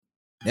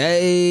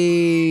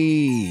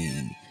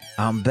Hey,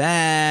 I'm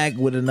back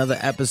with another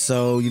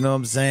episode. You know what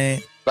I'm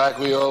saying? Like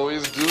we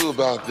always do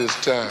about this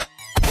time.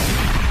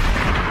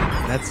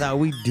 That's how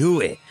we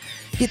do it.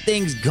 Get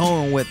things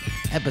going with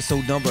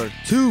episode number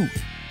 2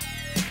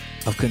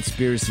 of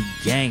Conspiracy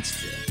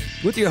Gangster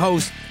with your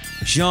host,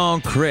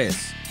 Sean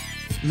Chris.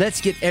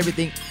 Let's get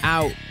everything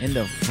out in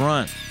the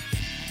front.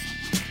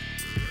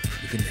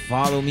 You can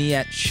follow me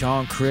at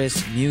Sean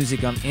Chris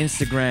Music on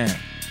Instagram.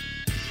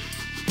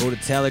 Go to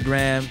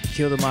Telegram,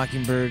 Kill the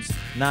Mockingbirds.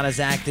 Not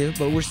as active,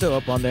 but we're still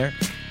up on there.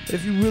 But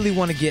if you really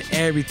want to get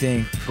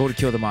everything, go to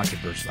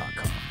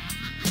killthemockingbirds.com.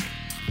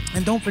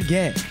 And don't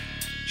forget,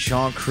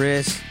 Sean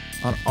Chris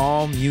on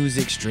all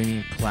music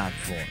streaming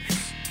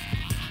platforms.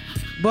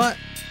 But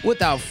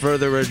without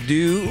further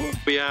ado,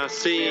 we are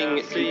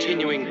seeing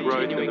continuing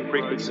growth in the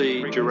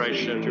frequency,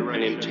 duration,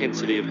 and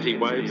intensity of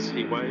heat waves.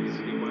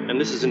 And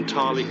this is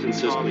entirely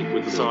consistent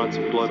with the science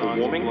of global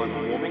warming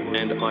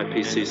and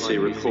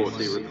IPCC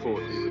reports.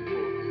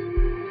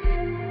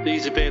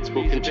 These events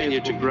will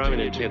continue to grow in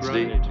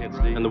intensity,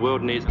 and the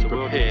world needs to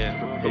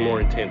prepare for more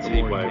intense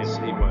heat waves.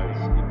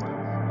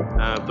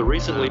 The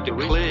recently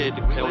declared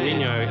El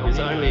Nino is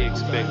only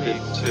expected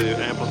to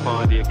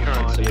amplify the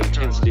occurrence and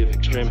intensity of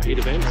extreme heat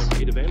events.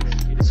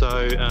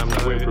 So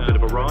we're in for a bit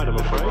of a ride, I'm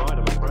afraid.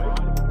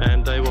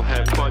 And they will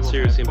have quite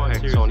serious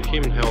impacts on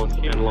human health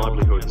and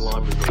livelihoods.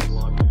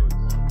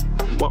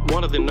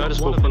 One of the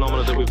noticeable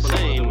phenomena that we've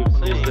seen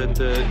is that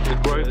the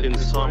growth in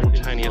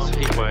simultaneous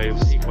heat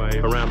waves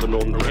around the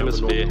Northern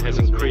Hemisphere has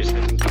increased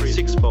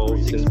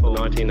sixfold since the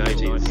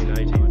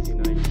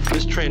 1980s.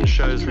 This trend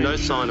shows no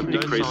sign of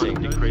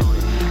decreasing.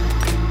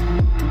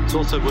 It's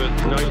also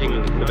worth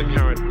noting for the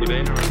current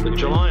event that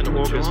July and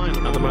August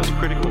are the most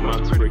critical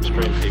months for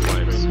extreme heat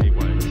waves.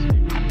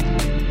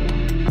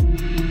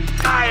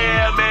 I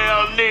am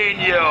El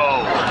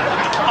Nino.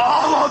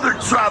 All other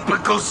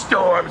tropical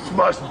storms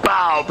must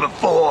bow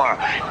before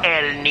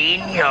El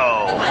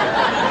Nino.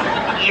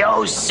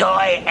 Yo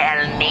soy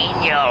El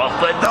Nino.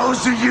 For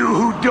those of you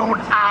who don't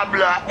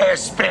habla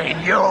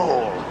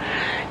español,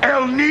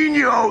 El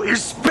Nino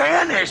is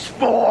Spanish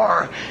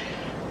for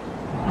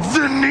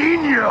the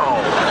Nino.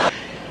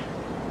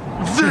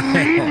 The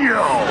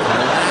Nino.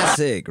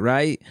 classic,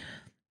 right?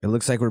 It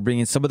looks like we're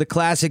bringing some of the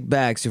classic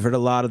backs. You've heard a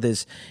lot of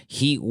this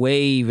heat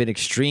wave and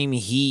extreme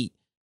heat.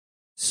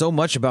 So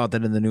much about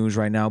that in the news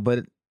right now,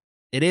 but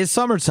it is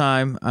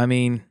summertime. I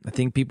mean, I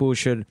think people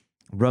should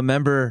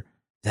remember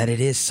that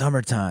it is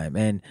summertime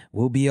and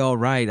we'll be all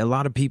right. A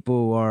lot of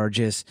people are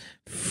just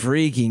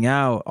freaking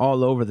out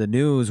all over the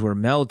news. We're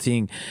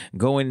melting,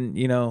 going,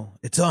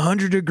 it's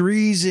 100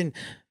 degrees in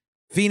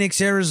Phoenix,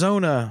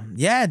 Arizona.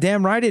 Yeah,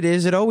 damn right it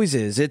is. It always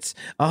is. It's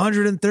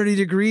 130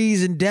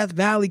 degrees in Death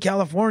Valley,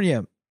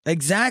 California.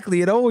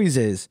 Exactly, it always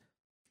is.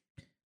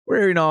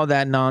 We're hearing all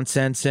that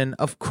nonsense, and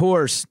of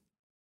course,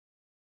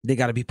 they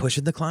got to be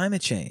pushing the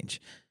climate change.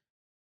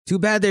 Too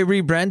bad they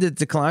rebranded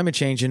to climate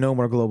change and no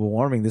more global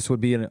warming. This would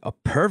be a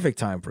perfect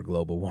time for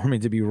global warming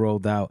to be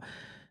rolled out.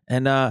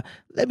 And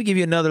let me give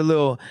you another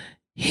little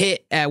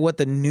hit at what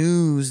the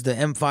news, the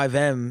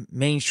M5M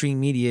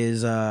mainstream media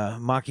is,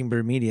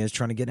 Mockingbird media is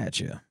trying to get at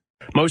you.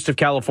 Most of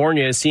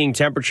California is seeing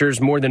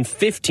temperatures more than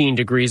 15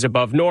 degrees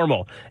above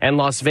normal, and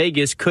Las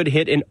Vegas could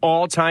hit an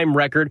all-time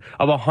record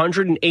of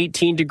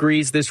 118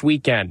 degrees this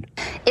weekend.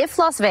 If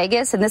Las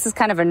Vegas, and this is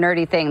kind of a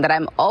nerdy thing that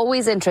I'm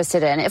always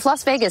interested in, if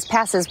Las Vegas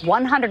passes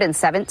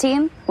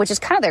 117, which is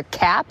kind of their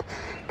cap,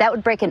 that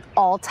would break an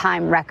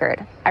all-time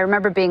record. I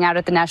remember being out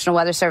at the National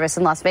Weather Service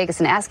in Las Vegas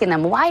and asking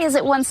them, why is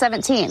it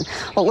 117?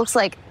 Well, it looks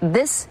like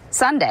this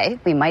Sunday,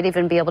 we might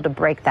even be able to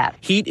break that.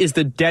 Heat is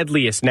the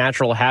deadliest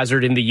natural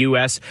hazard in the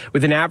U.S.,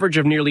 with an average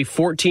of nearly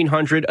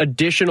 1,400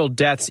 additional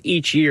deaths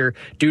each year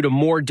due to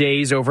more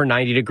days over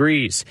 90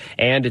 degrees.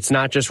 And it's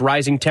not just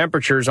rising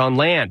temperatures on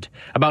land.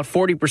 About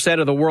 40%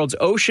 of the world's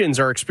oceans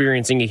are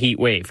experiencing a heat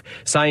wave.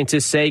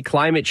 Scientists say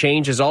climate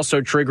change is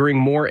also triggering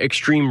more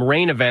extreme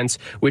rain events,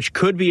 which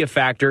could be a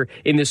factor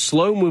in this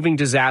slow-moving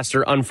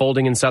disaster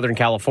unfolding in Southern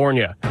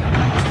California.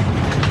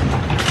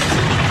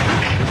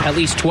 At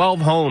least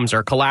 12 homes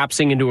are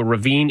collapsing into a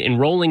ravine in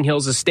Rolling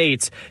Hills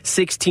Estates.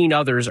 16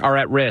 others are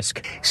at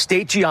risk.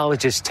 State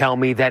geologists tell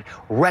me that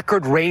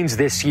record rains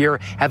this year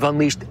have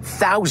unleashed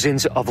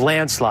thousands of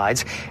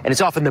landslides, and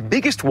it's often the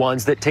biggest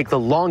ones that take the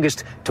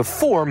longest to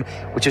form,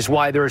 which is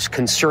why there is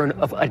concern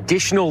of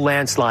additional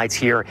landslides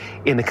here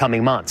in the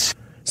coming months.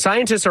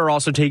 Scientists are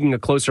also taking a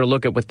closer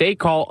look at what they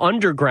call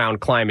underground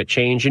climate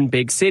change in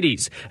big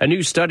cities. A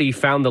new study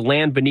found the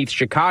land beneath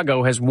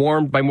Chicago has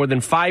warmed by more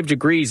than 5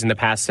 degrees in the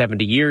past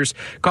 70 years,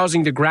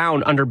 causing the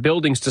ground under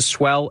buildings to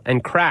swell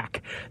and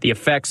crack. The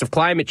effects of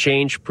climate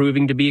change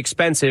proving to be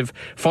expensive.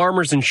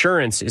 Farmers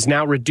Insurance is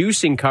now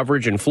reducing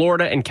coverage in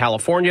Florida and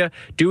California,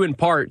 due in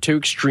part to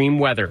extreme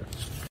weather.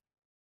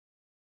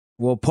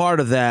 Well,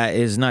 part of that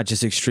is not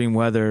just extreme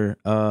weather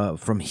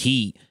from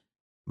heat,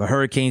 but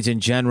hurricanes in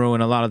general,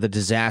 and a lot of the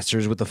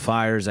disasters with the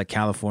fires that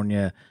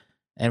California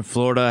and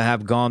Florida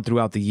have gone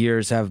throughout the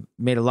years have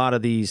made a lot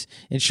of these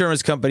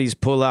insurance companies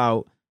pull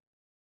out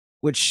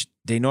which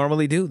they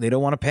normally do. They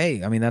don't want to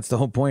pay. I mean, that's the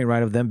whole point,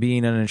 right, of them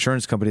being an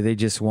insurance company. They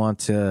just want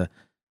to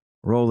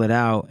roll it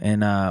out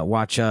and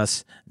watch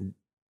us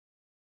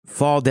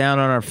fall down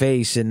on our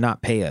face and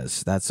not pay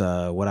us. That's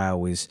what I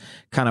always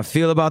kind of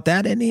feel about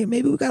that. And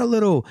maybe we got a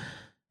little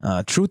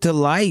truth to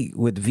light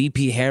with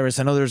VP Harris.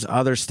 I know there's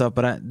other stuff,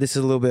 but this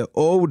is a little bit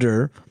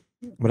older.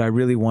 But I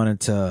really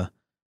wanted to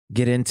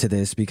get into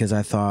this because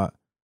I thought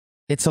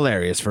it's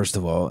hilarious, first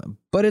of all.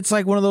 But it's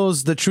like one of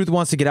those the truth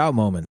wants to get out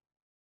moments.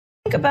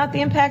 Think about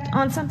the impact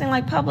on something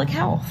like public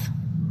health.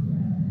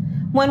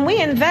 When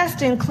we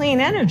invest in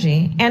clean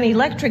energy and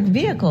electric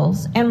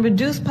vehicles and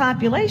reduce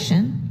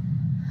population,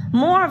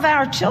 more of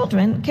our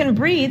children can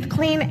breathe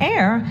clean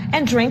air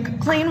and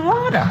drink clean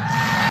water.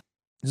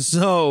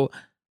 So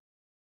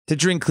to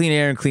drink clean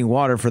air and clean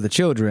water for the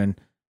children,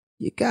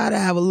 you got to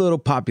have a little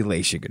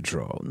population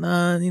control.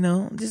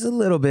 Just a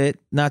little bit,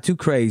 not too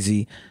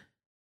crazy.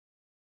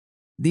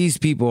 These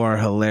people are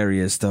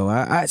hilarious, though.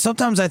 I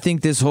sometimes I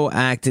think this whole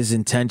act is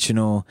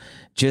intentional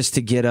just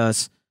to get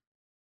us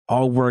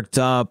all worked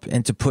up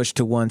and to push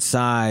to one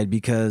side,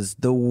 because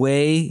the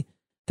way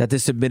that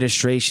this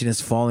administration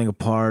is falling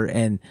apart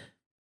and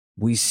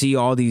we see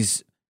all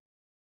these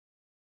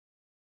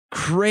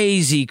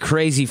crazy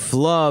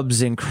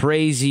flubs and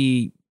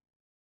crazy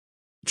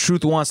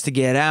truth wants to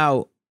get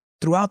out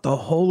throughout the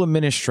whole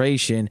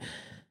administration,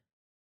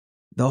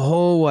 the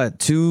whole,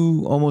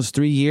 almost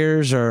 3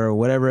 years or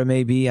whatever it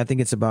may be. I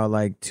think it's about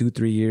like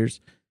 2-3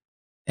 years.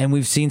 And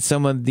we've seen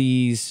some of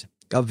these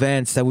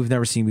events that we've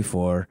never seen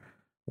before,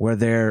 where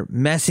they're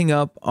messing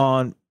up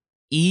on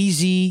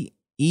easy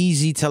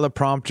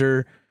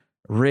teleprompter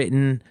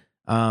written.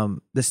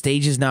 The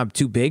stage is not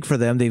too big for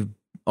them. They've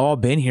all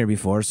been here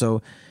before.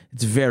 So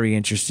it's very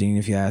interesting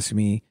if you ask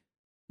me.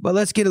 But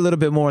let's get a little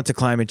bit more into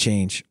climate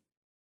change,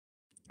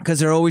 because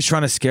they're always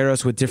trying to scare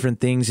us with different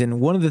things. And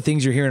one of the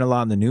things you're hearing a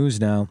lot in the news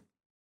now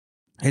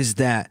is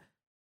that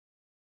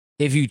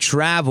if you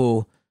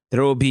travel,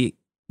 there will be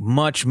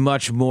much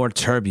more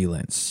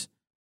turbulence,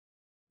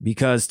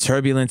 because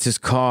turbulence is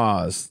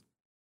caused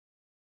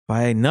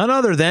by none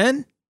other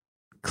than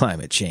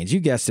climate change.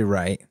 You guessed it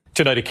right.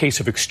 Tonight, a case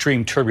of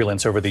extreme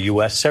turbulence over the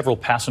U.S. Several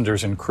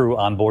passengers and crew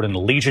on board an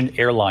Allegiant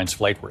Airlines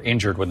flight were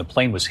injured when the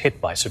plane was hit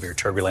by severe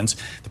turbulence.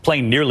 The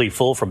plane nearly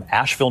full from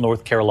Asheville,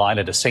 North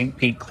Carolina to St.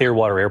 Pete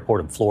Clearwater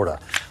Airport in Florida.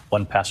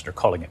 One passenger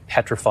calling it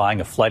petrifying,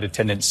 a flight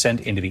attendant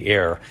sent into the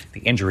air. The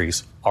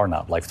injuries are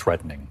not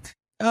life-threatening.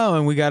 Oh,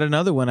 and we got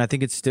another one. I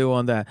think it's still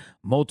on that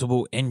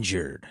multiple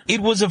injured.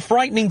 It was a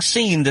frightening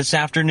scene this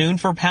afternoon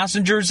for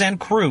passengers and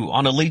crew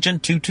on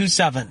Allegiant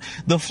 227.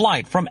 The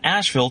flight from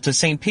Asheville to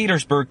St.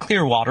 Petersburg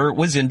Clearwater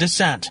was in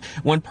descent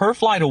when, per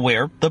flight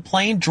aware, the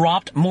plane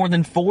dropped more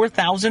than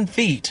 4,000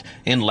 feet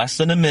in less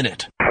than a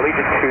minute.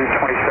 Allegiant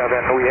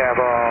 227, we have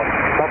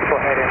multiple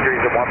head injuries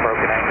and one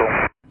broken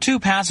ankle. 2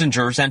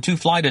 passengers and 2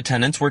 flight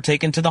attendants were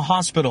taken to the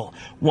hospital.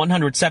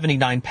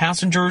 179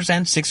 passengers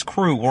and 6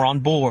 crew were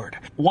on board.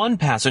 One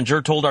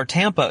passenger told our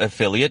Tampa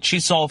affiliate she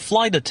saw a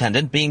flight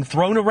attendant being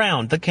thrown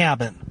around the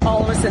cabin.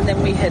 All of a sudden,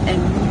 then we hit a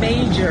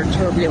major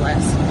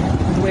turbulence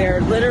where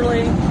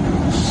literally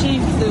she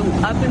flew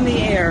up in the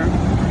air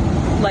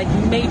like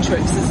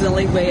Matrix is the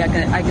only way I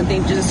can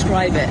think to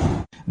describe it.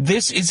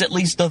 This is at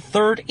least the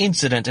 3rd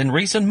incident in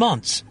recent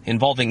months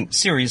involving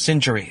serious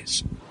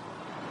injuries.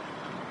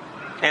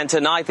 And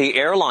tonight, the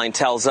airline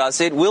tells us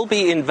it will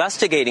be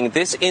investigating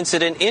this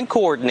incident in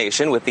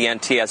coordination with the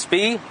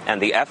NTSB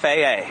and the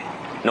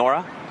FAA.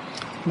 Nora?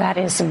 That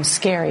is some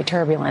scary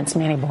turbulence,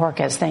 Manny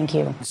Bojorquez. Thank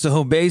you.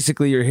 So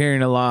basically, you're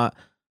hearing a lot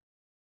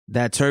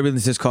that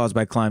turbulence is caused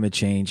by climate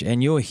change.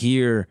 And you'll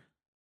hear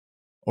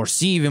or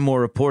see even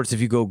more reports if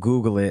you go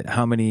Google it,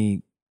 how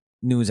many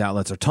news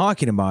outlets are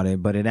talking about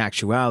it. But in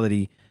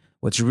actuality,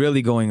 what's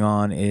really going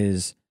on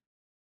is,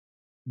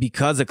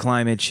 because of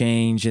climate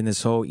change and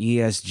this whole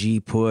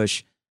ESG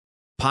push,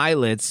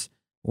 pilots,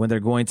 when they're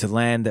going to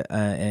land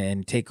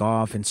and take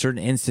off, in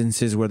certain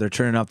instances where they're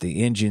turning off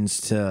the engines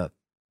to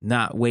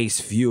not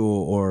waste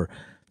fuel or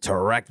to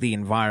wreck the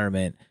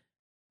environment,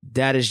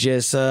 that is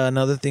just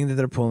another thing that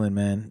they're pulling,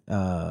 man.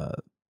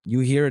 You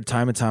hear it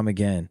time and time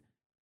again.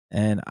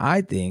 And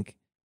I think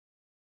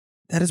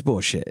that is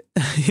bullshit.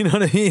 You know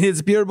what I mean?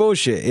 It's pure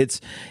bullshit.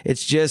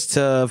 It's just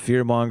to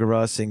fearmonger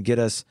us and get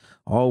us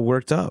all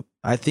worked up.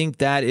 I think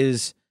that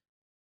is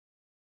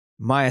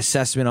my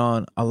assessment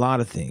on a lot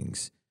of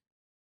things,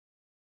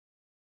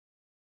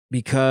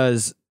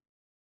 because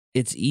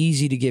it's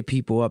easy to get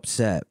people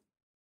upset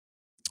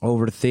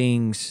over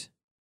things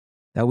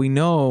that we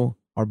know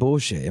are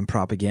bullshit and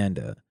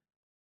propaganda.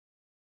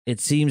 It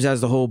seems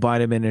as the whole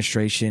Biden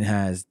administration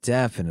has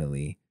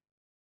definitely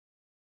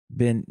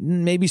been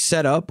maybe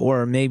set up,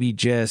 or maybe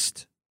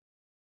just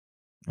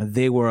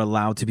they were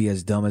allowed to be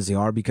as dumb as they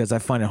are, because I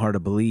find it hard to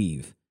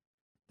believe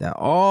that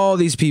all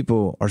these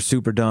people are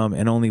super dumb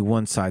and only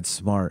one side's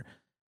smart.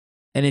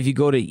 And if you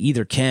go to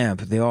either camp,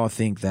 they all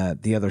think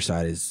that the other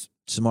side is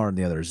smart and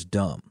the other is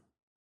dumb.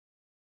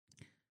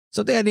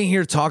 Something I didn't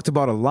hear talked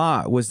about a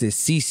lot was this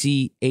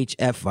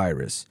CCHF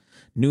virus,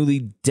 newly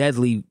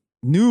deadly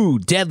new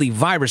deadly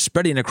virus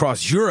spreading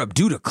across Europe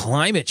due to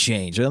climate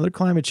change. Another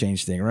climate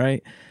change thing,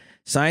 right?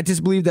 Scientists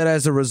believe that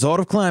as a result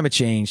of climate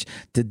change,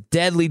 the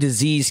deadly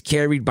disease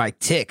carried by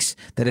ticks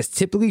that is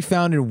typically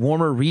found in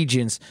warmer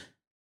regions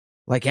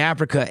like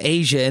Africa,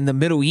 Asia, and the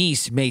Middle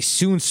East may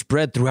soon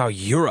spread throughout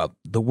Europe.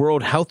 The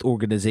World Health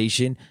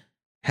Organization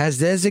has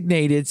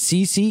designated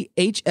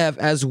CCHF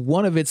as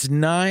one of its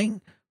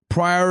 9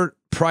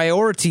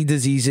 priority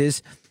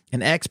diseases,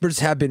 and experts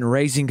have been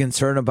raising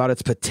concern about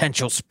its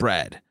potential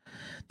spread.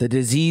 The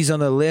disease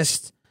on the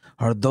list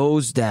are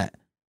those that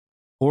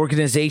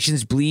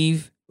organizations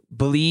believes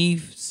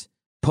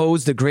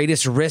pose the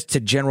greatest risk to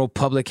general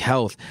public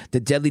health. The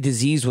deadly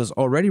disease was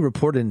already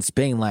reported in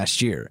Spain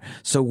last year,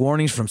 so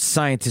warnings from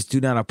scientists do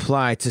not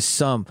apply to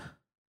some.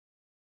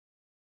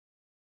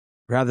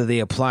 Rather, they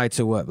apply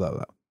to what? Blah,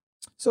 blah.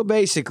 So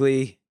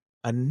basically,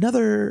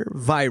 another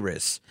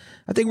virus.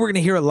 I think we're going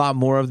to hear a lot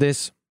more of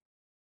this.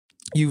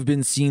 You've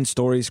been seeing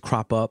stories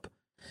crop up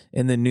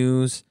in the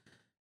news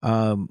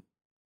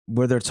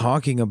where they're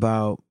talking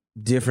about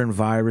different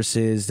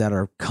viruses that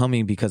are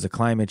coming because of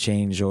climate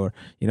change, or,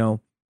 you know,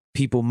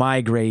 people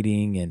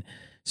migrating and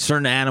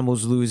certain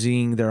animals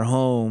losing their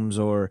homes,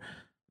 or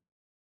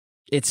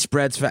it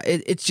spreads.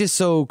 It's just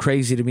so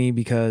crazy to me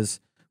because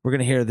we're going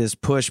to hear this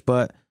push,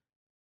 but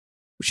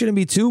we shouldn't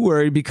be too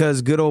worried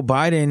because good old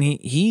Biden,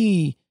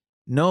 he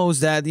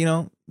knows that, you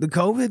know, the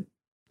COVID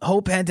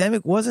whole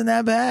pandemic wasn't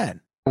that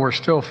bad. We're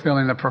still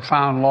feeling the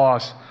profound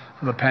loss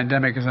of the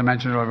pandemic. As I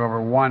mentioned, of over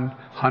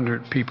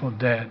 100 people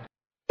dead.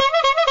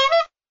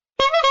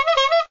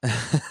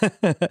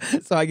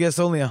 So I guess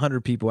only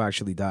 100 people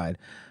actually died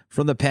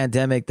from the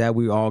pandemic that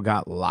we all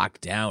got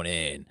locked down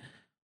in.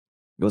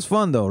 It was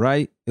fun though,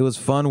 right? It was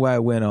fun while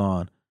it went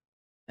on.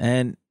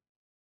 And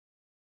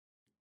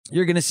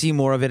you're going to see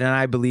more of it. And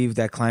I believe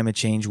that climate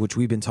change, which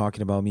we've been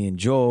talking about, me and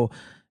Joel,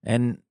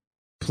 and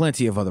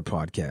plenty of other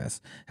podcasts,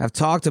 have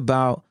talked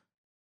about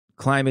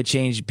climate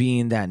change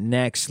being that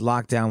next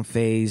lockdown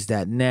phase,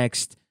 that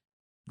next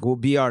will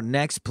be our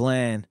next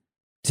plan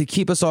to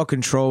keep us all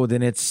controlled.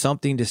 And it's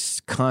something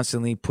to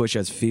constantly push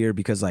us fear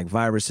because, like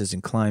viruses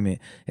and climate,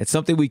 it's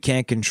something we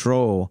can't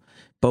control,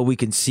 but we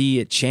can see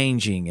it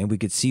changing and we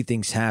could see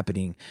things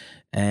happening.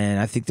 And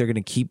I think they're going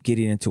to keep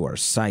getting into our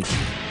psyche.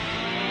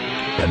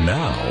 And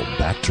now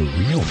back to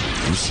real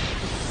news.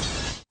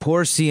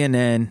 Poor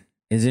CNN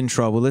is in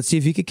trouble. Let's see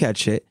if you could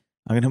catch it.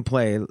 I'm going to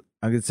play it.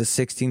 It's a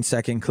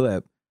 16-second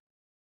clip.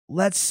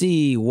 Let's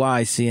see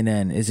why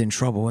CNN is in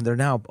trouble and they're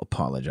now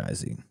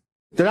apologizing.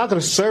 They're not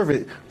going to serve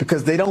it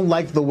because they don't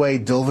like the way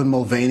Dylan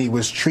Mulvaney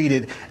was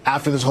treated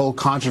after this whole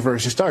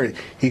controversy started.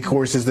 He, of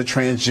course, is the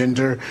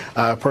transgender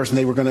person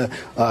they were going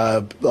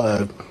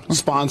to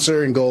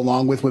sponsor and go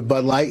along with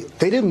Bud Light.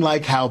 They didn't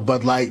like how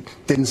Bud Light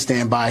didn't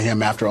stand by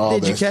him after all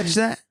this. Did you catch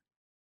that?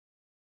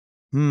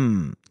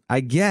 I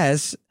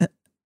guess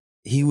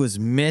he was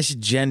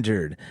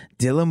misgendered.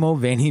 Dylan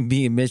Mulvaney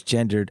being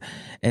misgendered.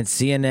 And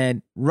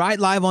CNN, right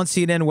live on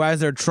CNN, while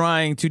they're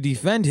trying to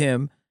defend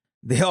him,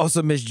 they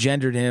also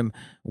misgendered him,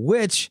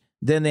 which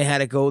then they had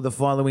to go the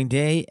following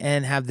day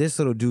and have this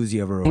little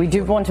doozy of a report. We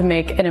do want to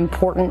make an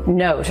important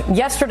note.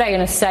 Yesterday in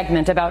a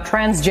segment about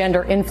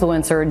transgender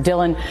influencer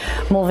Dylan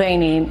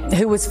Mulvaney,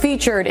 who was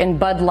featured in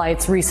Bud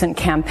Light's recent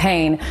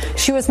campaign,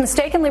 she was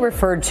mistakenly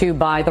referred to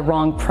by the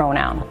wrong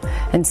pronoun.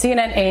 And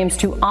CNN aims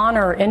to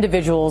honor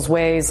individuals'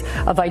 ways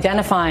of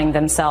identifying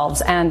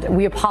themselves, and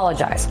we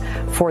apologize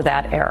for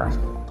that error.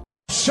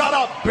 Shut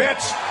up,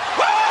 bitch!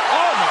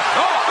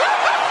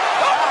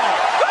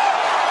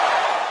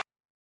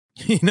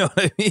 You know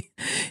what I mean?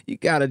 You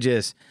gotta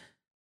just,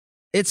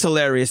 it's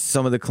hilarious,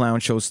 some of the clown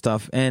show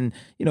stuff. And,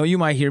 you know, you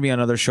might hear me on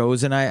other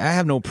shows, and I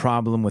have no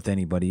problem with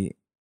anybody.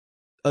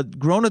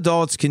 Grown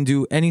adults can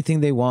do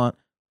anything they want,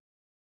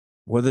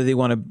 whether they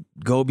want to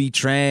go be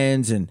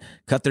trans and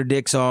cut their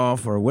dicks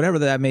off or whatever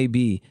that may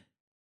be.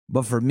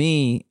 But for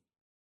me,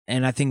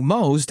 and I think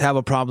most have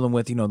a problem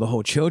with, you know, the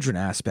whole children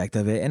aspect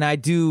of it. And I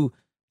do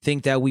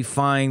think that we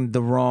find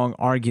the wrong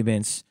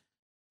arguments.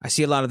 I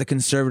see a lot of the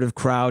conservative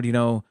crowd, you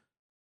know,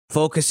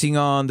 focusing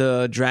on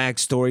the drag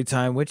story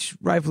time, which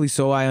rightfully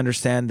so, I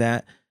understand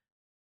that.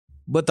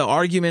 But the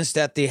arguments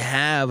that they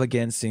have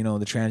against, you know,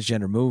 the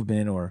transgender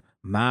movement or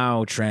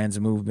Mao trans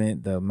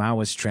movement, the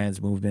Maoist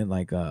trans movement,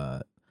 like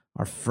our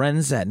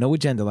friends at No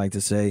Agenda like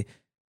to say,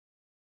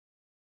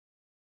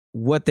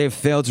 what they've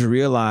failed to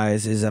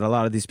realize is that a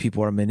lot of these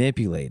people are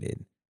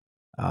manipulated.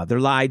 They're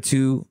lied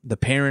to. The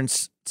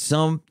parents,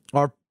 some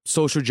are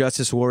social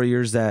justice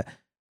warriors that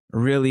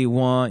really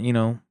want, you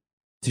know,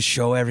 to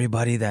show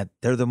everybody that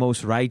they're the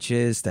most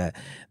righteous, that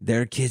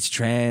their kid's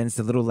trans,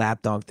 the little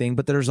lapdog thing.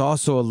 But there's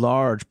also a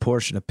large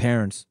portion of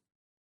parents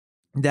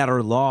that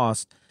are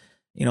lost.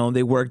 You know,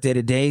 they work day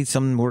to day.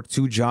 Some work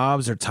 2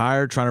 jobs. They're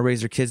tired trying to raise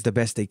their kids the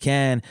best they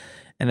can.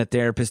 And a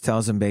therapist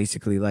tells them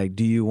basically, like,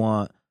 do you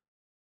want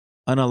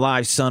an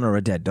alive son or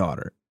a dead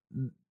daughter?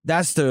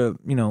 That's the,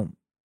 you know,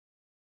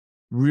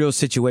 real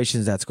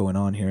situations that's going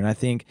on here. And I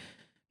think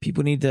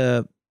people need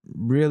to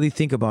really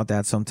think about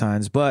that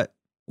sometimes. But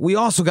we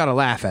also got to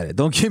laugh at it.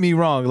 Don't get me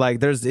wrong. Like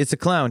it's a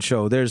clown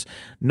show. There's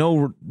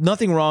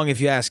nothing wrong,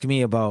 if you ask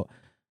me, about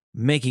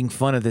making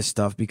fun of this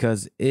stuff,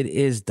 because it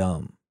is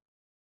dumb.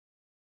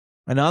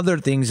 And other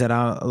things that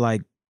I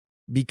like,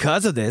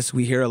 because of this,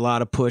 we hear a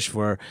lot of push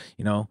for,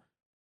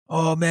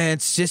 oh man,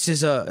 cis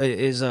is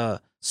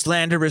a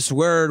slanderous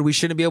word. We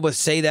shouldn't be able to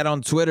say that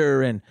on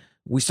Twitter. And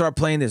we start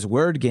playing this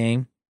word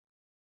game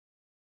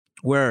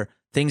where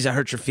things that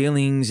hurt your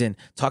feelings and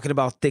talking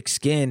about thick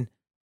skin,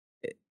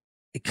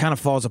 it kind of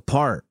falls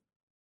apart.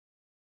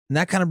 And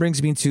that kind of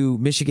brings me to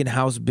Michigan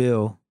House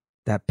bill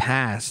that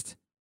passed.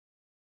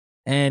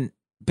 And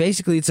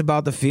basically it's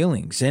about the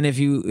feelings. And if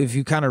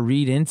you kind of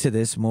read into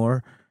this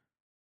more,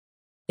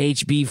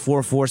 HB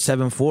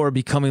 4474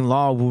 becoming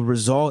law will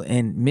result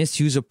in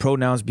misuse of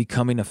pronouns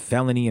becoming a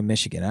felony in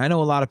Michigan. I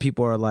know a lot of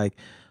people are like,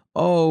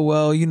 oh,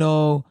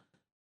 well,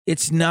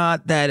 it's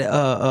not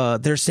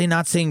that they're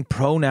not saying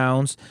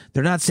pronouns.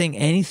 They're not saying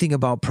anything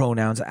about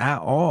pronouns at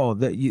all.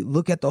 That you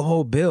look at the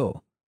whole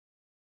bill.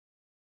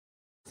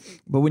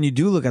 But when you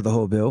do look at the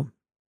whole bill,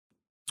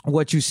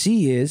 what you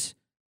see is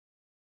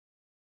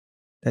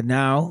that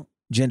now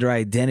gender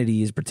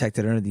identity is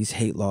protected under these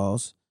hate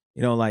laws.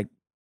 Like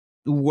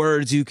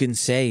words you can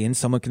say and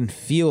someone can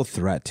feel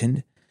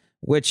threatened,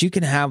 which you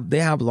can have. They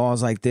have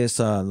laws like this,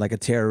 like a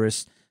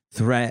terrorist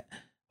threat.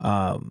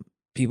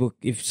 People,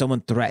 if someone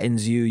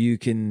threatens you, you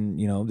can,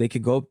 they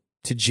could go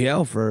to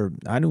jail for,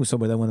 I knew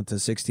somebody that went up to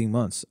 16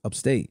 months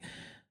upstate.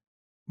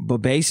 But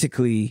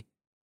basically,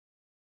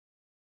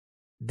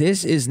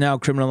 this is now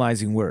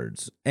criminalizing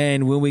words.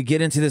 And when we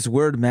get into this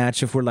word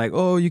match, if we're like,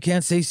 oh, you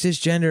can't say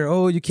cisgender,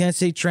 oh, you can't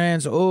say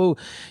trans, oh,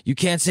 you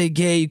can't say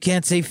gay, you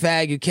can't say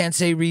fag, you can't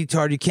say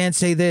retard, you can't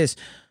say this.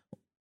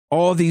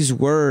 All these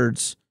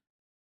words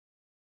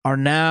are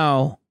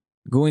now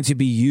going to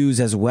be used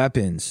as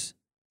weapons.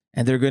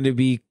 And they're going to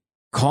be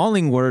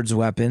calling words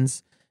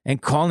weapons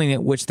and calling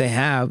it, which they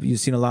have. You've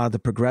seen a lot of the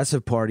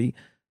Progressive Party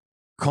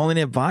calling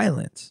it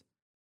violence.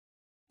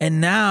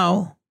 And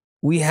now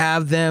we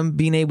have them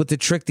being able to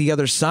trick the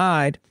other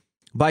side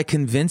by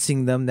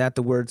convincing them that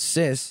the word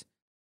cis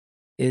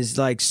is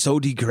like so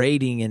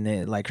degrading and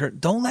it like hurt.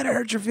 Don't let it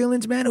hurt your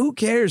feelings, man. Who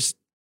cares?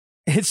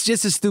 It's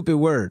just a stupid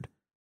word.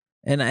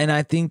 And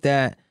I think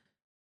that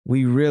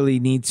we really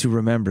need to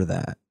remember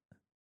that.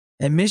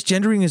 And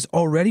misgendering is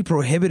already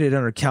prohibited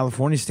under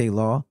California state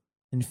law.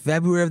 In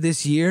February of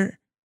this year,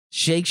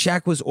 Shake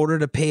Shack was ordered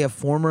to pay a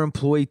former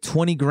employee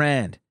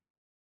 $20,000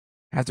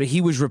 after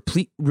he was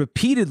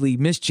repeatedly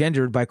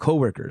misgendered by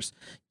coworkers.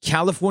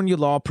 California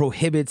law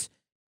prohibits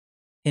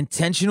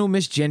intentional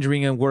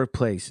misgendering in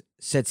workplace,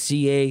 said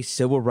CA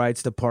Civil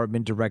Rights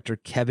Department Director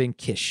Kevin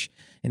Kish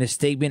in a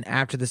statement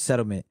after the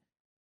settlement.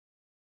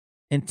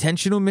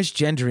 Intentional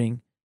misgendering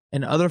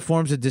and other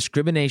forms of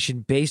discrimination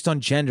based on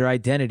gender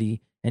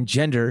identity and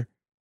gender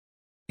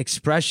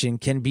expression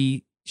can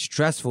be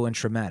stressful and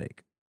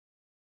traumatic.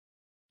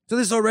 So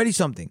this is already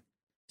something.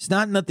 It's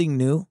not nothing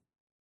new.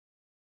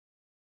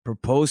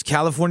 Proposed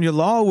California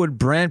law would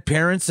brand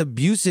parents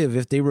abusive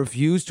if they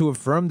refuse to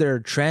affirm their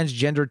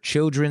transgender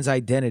children's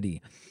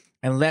identity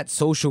and let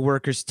social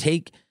workers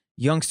take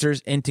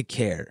youngsters into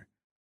care.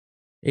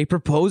 A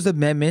proposed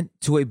amendment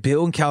to a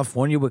bill in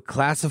California would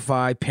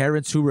classify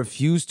parents who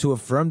refuse to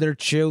affirm their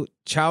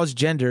child's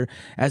gender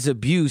as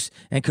abuse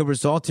and could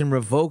result in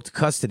revoked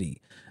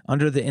custody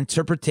under the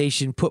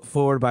interpretation put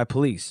forward by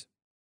police.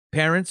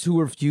 Parents who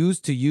refuse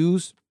to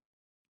use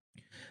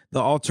the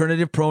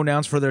alternative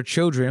pronouns for their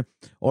children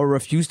or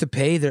refuse to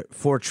pay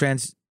for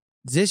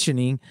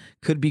transitioning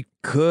could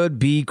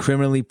be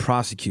criminally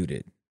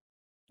prosecuted.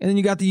 And then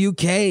you got the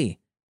UK,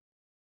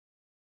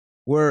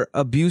 where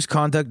abuse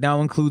conduct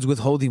now includes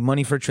withholding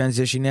money for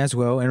transitioning as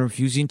well and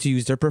refusing to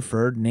use their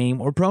preferred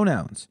name or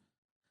pronouns.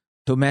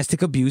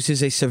 Domestic abuse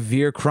is a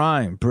severe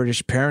crime.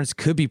 British parents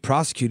could be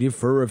prosecuted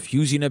for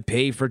refusing to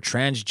pay for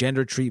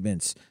transgender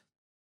treatments.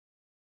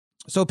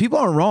 So people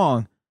are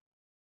wrong.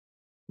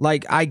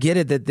 Like, I get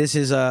it that this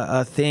is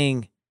a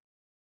thing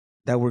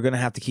that we're going to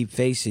have to keep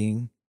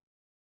facing,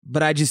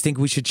 but I just think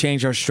we should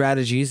change our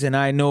strategies. And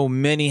I know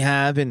many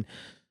have, and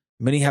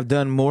many have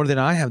done more than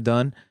I have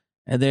done.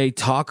 And they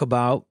talk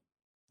about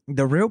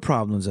the real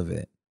problems of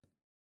it.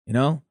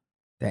 That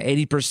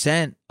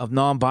 80% of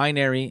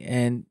non-binary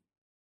and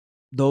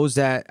those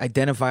that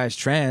identify as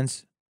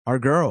trans are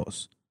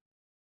girls.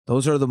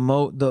 Those are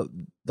the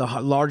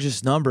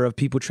largest number of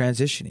people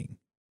transitioning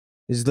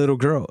is little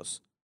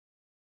girls.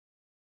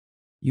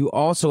 You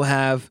also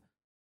have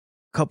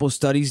a couple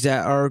studies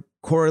that are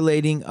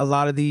correlating a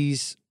lot of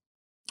these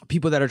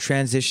people that are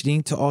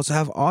transitioning to also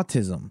have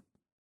autism.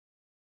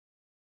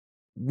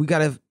 We got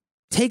to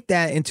take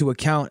that into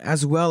account,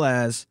 as well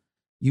as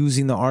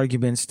using the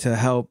arguments to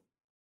help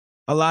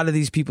a lot of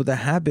these people that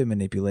have been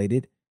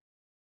manipulated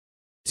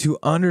to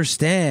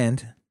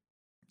understand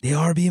they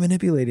are being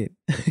manipulated.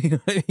 You know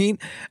what I mean?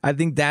 I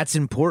think that's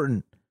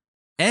important.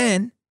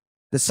 And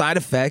the side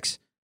effects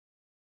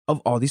of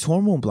all these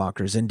hormone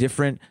blockers and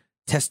different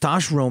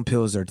testosterone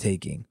pills they're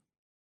taking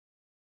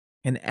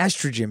and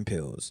estrogen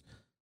pills.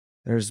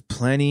 There's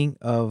plenty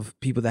of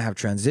people that have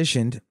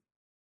transitioned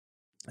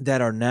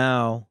that are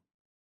now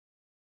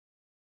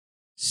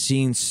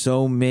seeing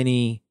so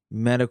many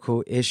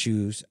medical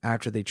issues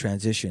after they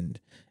transitioned.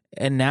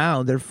 And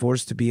now they're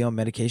forced to be on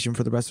medication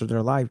for the rest of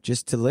their life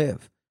just to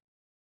live.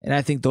 And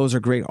I think those are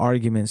great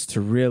arguments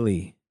to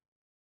really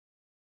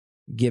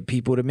get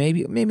people to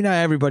maybe not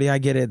everybody, I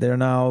get it. They're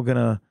not all going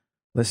to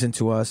listen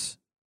to us.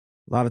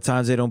 A lot of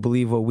times they don't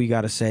believe what we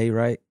got to say,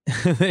 right?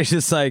 They're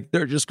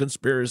just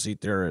conspiracy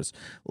theorists.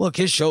 Look,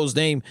 his show's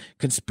name,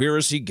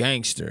 Conspiracy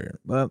Gangster.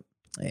 But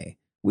hey,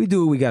 we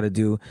do what we got to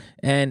do.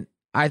 And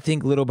I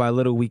think little by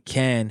little we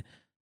can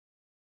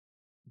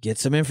get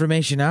some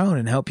information out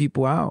and help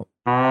people out.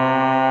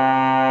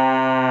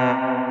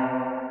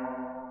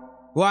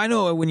 Well, I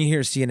know when you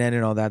hear CNN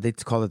and all that, they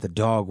call it the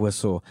dog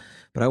whistle.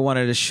 But I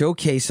wanted to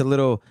showcase a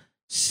little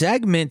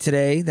segment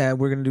today that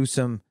we're going to do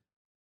some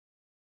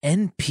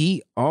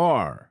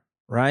NPR,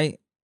 right?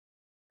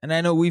 And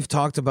I know we've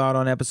talked about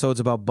on episodes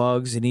about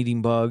bugs and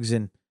eating bugs,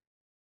 and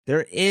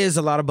there is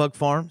a lot of bug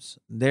farms.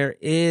 There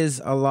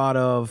is a lot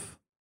of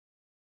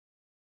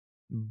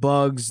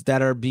bugs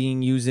that are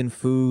being used in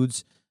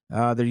foods.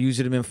 They're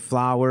using them in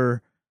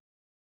flour.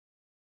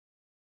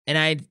 And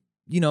I,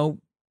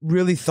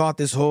 really thought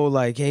this whole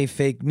hey,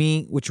 fake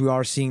meat, which we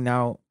are seeing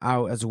now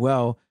out as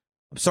well.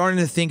 I'm starting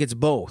to think it's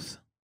both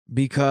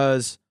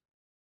because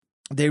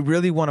they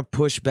really want to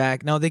push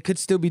back. Now, they could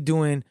still be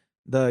doing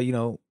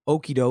the,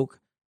 okey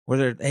doke where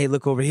they're, hey,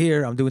 look over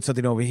here. I'm doing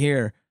something over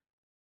here.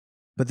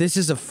 But this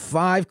is a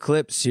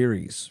 5-clip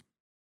series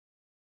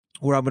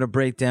where I'm going to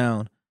break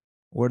down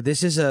where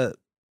this is a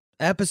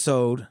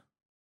episode.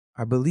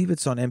 I believe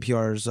it's on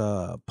NPR's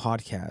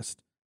podcast.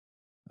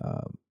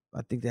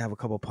 I think they have a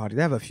couple of podcasts.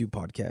 They have a few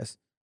podcasts.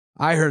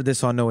 I heard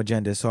this on No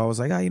Agenda, so I was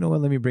like, you know what?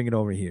 Let me bring it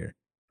over here.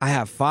 I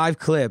have 5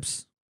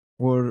 clips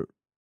where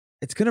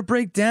it's going to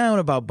break down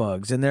about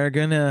bugs, and they're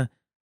going to,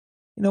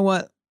 you know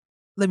what?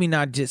 Let me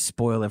not just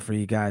spoil it for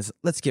you guys.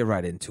 Let's get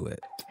right into it.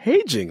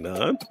 Hey,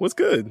 Jingnan. What's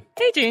good?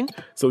 Hey, Jing.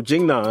 So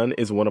Jingnan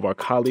is one of our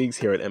colleagues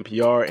here at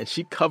NPR, and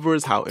she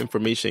covers how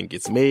information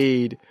gets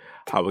made,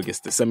 how it gets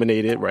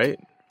disseminated, right?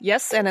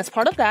 Yes, and as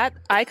part of that,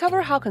 I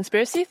cover how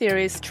conspiracy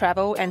theories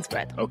travel and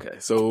spread. Okay,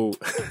 so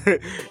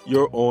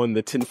you're on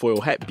the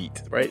tinfoil hat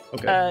beat, right?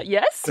 Okay.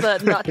 Yes,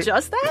 but not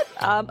just that.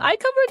 I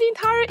cover the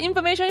entire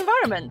information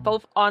environment,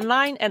 both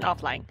online and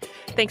offline.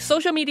 Think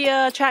social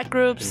media, chat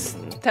groups,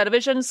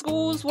 television,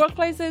 schools,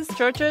 workplaces,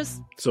 churches.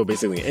 So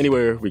basically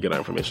anywhere we get our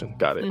information.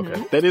 Got it.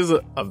 Okay. That is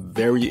a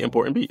very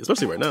important beat,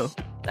 especially right now.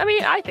 I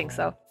mean, I think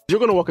so. You're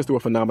going to walk us through a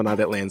phenomenon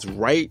that lands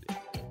right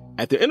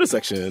at the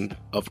intersection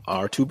of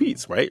our 2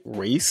 beats, right?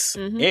 Race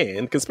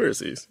and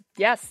conspiracies.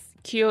 Yes.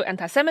 Cue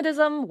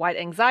anti-Semitism, white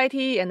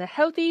anxiety, and a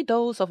healthy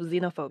dose of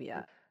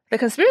xenophobia. The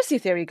conspiracy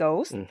theory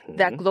goes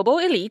that global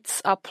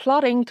elites are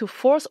plotting to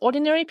force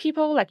ordinary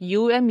people like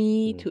you and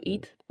me to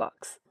eat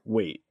bugs.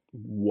 Wait,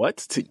 what?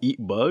 To eat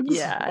bugs?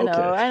 Yeah, I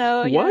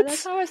know. What? Yeah,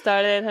 that's how I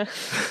started.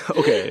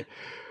 Okay.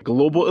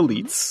 Global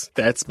elites,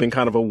 that's been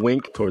kind of a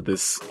wink toward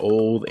this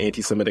old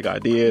anti-Semitic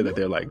idea that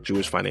they're like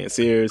Jewish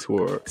financiers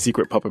who are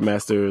secret puppet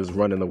masters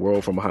running the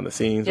world from behind the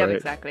scenes, right? Yeah,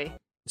 exactly.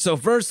 So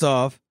first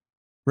off,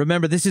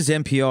 remember, this is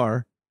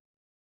NPR.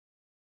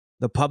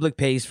 The public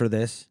pays for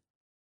this.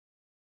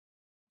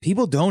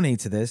 People donate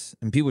to this,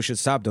 and people should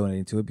stop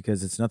donating to it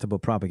because it's nothing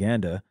but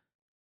propaganda.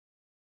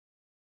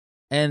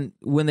 And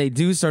when they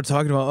do start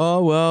talking about,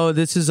 oh, well,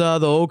 this is the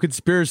whole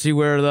conspiracy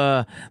where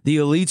the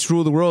elites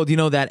rule the world,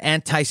 that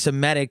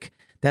anti-Semitic,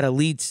 that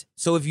elites.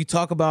 So if you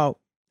talk about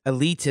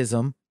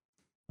elitism,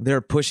 they're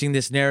pushing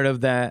this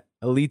narrative that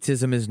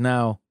elitism is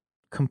now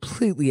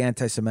completely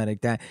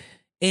anti-Semitic, that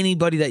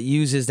anybody that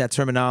uses that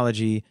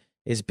terminology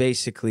is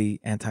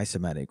basically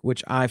anti-Semitic,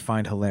 which I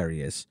find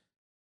hilarious.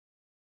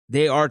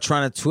 They are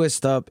trying to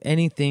twist up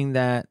anything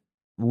that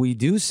we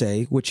do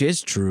say, which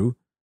is true,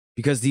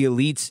 because the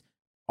elites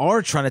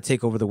are trying to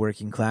take over the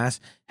working class.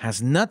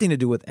 Has nothing to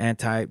do with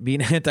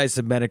being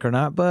anti-Semitic or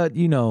not, but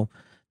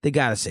they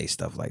got to say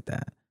stuff like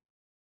that.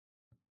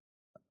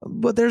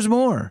 But there's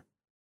more.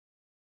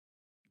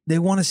 They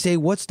want to say,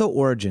 what's the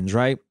origins,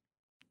 right?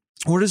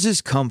 Where does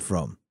this come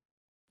from?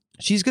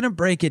 She's going to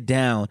break it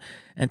down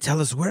and tell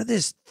us where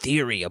this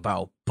theory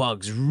about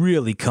bugs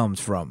really comes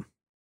from.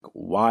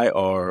 Why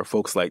are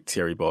folks like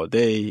Thierry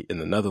Baudet in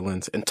the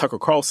Netherlands and Tucker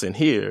Carlson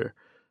here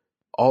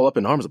all up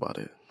in arms about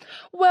it?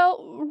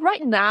 Well,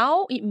 right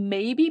now, it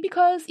may be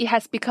because it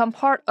has become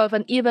part of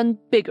an even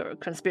bigger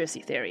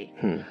conspiracy theory.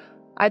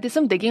 I did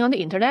some digging on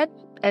the internet,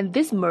 and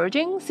this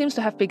merging seems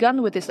to have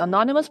begun with this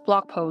anonymous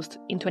blog post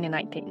in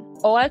 2019.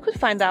 All I could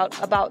find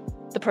out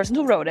about the person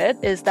who wrote it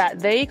is that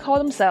they call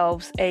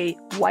themselves a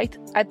white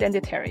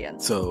identitarian.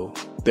 So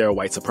they're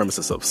white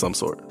supremacists of some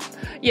sort.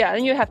 Yeah,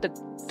 and you have the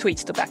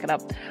tweets to back it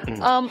up.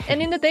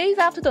 And in the days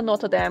after the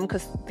Notre Dame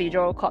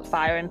Cathedral caught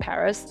fire in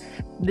Paris,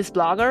 this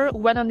blogger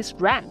went on this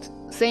rant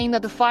saying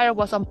that the fire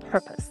was on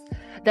purpose.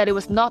 that it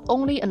was not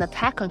only an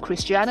attack on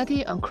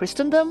Christianity and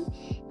Christendom,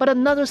 but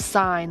another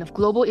sign of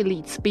global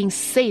elites being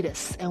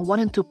sadists and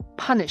wanting to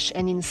punish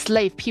and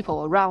enslave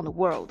people around the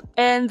world.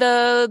 And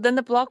then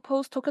the blog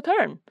post took a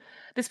turn.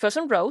 This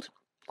person wrote,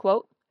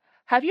 quote,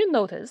 "Have you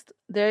noticed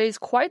there is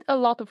quite a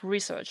lot of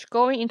research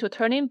going into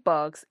turning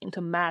bugs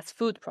into mass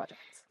food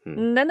projects?"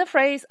 And then the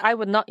phrase, "I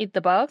would not eat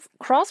the bugs,"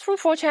 crossed from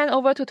 4chan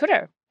over to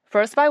Twitter.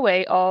 First by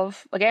way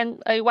of, again,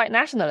 a white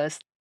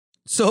nationalist.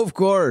 So, of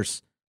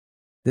course,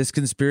 this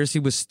conspiracy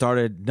was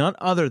started none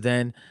other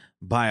than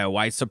by a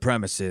white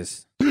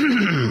supremacist.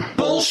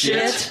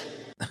 Bullshit.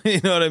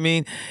 You know what I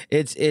mean?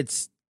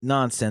 It's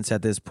nonsense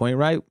at this point,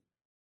 right?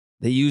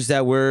 They use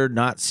that word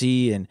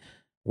Nazi and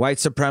white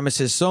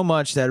supremacist so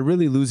much that it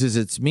really loses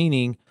its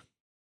meaning.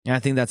 And I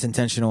think that's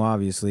intentional,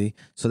 obviously,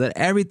 so that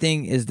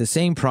everything is the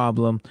same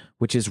problem,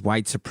 which is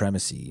white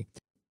supremacy.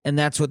 And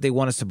that's what they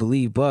want us to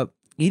believe. But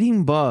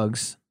eating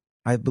bugs,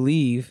 I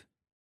believe,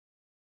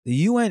 the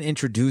UN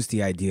introduced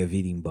the idea of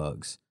eating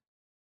bugs.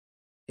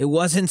 It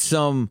wasn't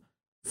some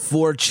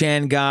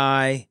 4chan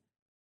guy,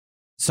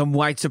 some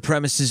white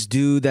supremacist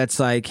dude that's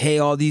like, hey,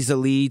 all these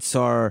elites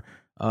are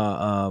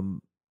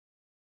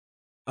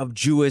of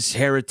Jewish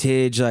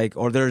heritage, like,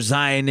 or they're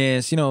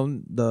Zionists, you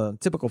know, the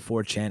typical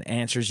 4chan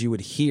answers you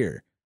would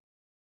hear.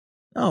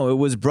 No, it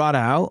was brought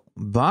out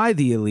by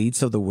the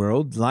elites of the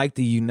world, like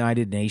the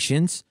United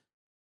Nations.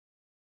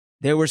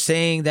 They were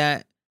saying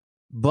that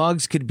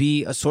bugs could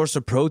be a source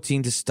of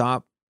protein to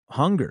stop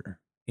hunger,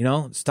 you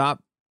know,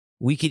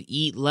 we could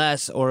eat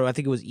less, or I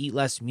think it was eat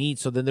less meat,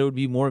 so then there would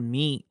be more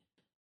meat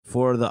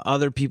for the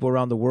other people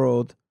around the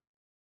world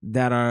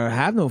that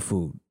have no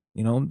food,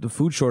 you know, the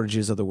food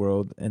shortages of the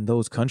world in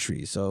those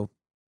countries. So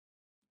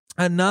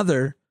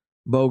another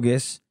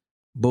bogus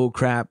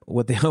bullcrap,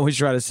 what they always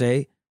try to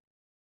say,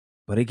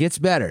 but it gets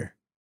better.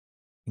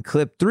 In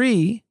clip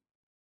 3,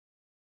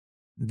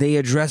 they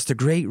address the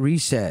Great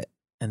Reset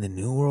and the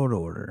New World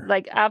Order.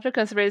 Like, after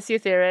conspiracy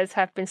theorists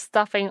have been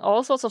stuffing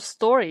all sorts of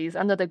stories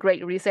under the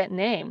Great Reset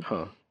name.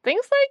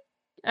 Things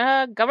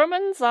like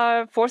governments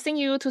are forcing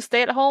you to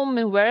stay at home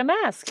and wear a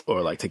mask.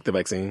 Or like take the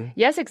vaccine.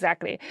 Yes,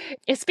 exactly.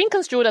 It's been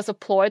construed as a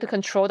ploy to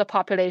control the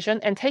population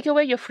and take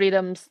away your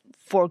freedoms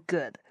for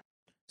good.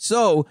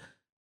 So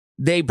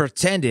they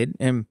pretended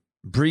and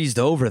breezed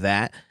over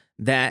that,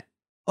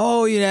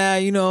 oh, yeah,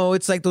 you know,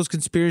 it's like those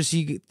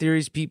conspiracy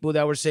theories people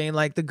that were saying,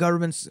 like, the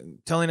government's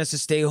telling us to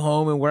stay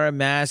home and wear a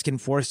mask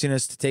and forcing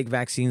us to take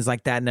vaccines.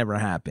 Like, that never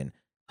happened.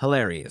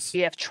 Hilarious.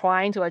 We have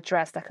trying to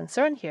address that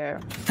concern here.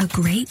 A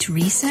Great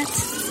Reset?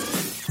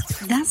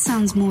 That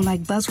sounds more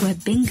like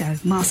buzzword bingo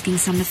masking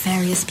some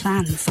nefarious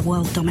plan for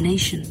world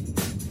domination.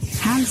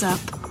 Hands up,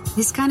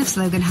 this kind of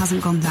slogan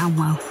hasn't gone down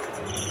well.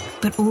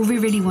 But all we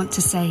really want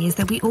to say is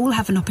that we all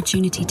have an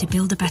opportunity to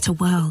build a better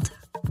world.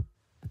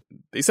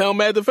 They sound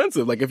mad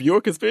defensive. Like, if you're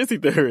a conspiracy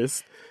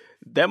theorist,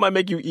 that might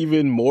make you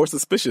even more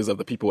suspicious of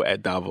the people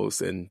at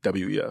Davos and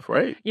WEF,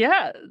 right?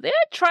 Yeah, they're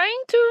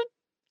trying to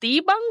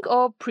debunk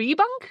or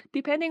pre-bunk,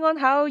 depending on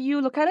how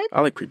you look at it.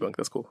 I like pre-bunk,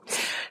 that's cool.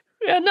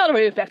 Yeah, not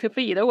very effective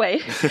either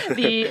way.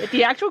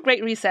 The actual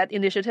Great Reset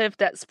initiative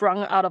that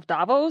sprung out of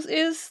Davos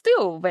is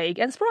still vague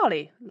and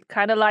sprawly,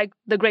 kind of like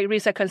the Great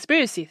Reset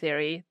conspiracy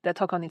theory that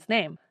took on its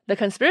name. The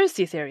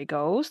conspiracy theory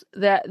goes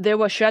that there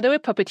were shadowy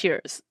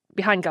puppeteers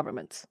behind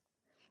governments.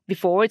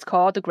 Before it's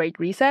called the Great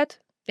Reset,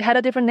 it had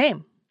a different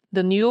name,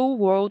 the New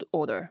World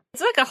Order.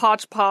 It's like a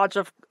hodgepodge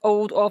of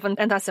old, often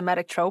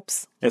anti-Semitic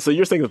tropes. And so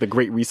you're saying that the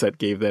Great Reset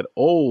gave that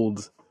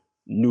old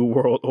New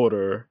World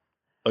Order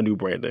a new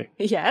branding.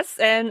 Yes,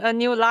 and a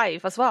new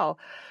life as well.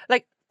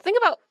 Like, think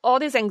about all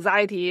this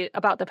anxiety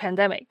about the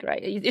pandemic,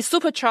 right? It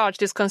supercharged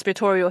this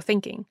conspiratorial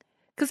thinking.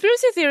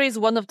 Conspiracy theory is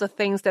one of the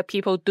things that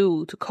people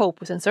do to cope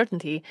with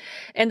uncertainty,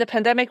 and the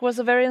pandemic was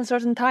a very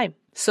uncertain time.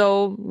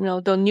 So, you know,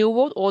 the New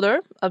World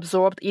Order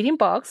absorbed eating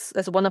bugs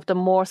as one of the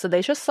more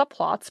salacious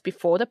subplots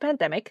before the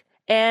pandemic,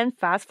 and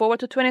fast forward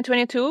to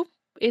 2022,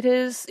 it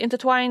is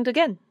intertwined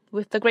again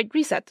with the Great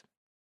Reset.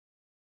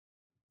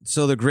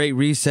 So the Great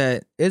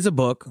Reset is a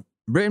book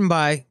written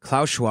by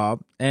Klaus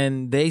Schwab,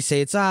 and they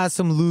say it's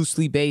some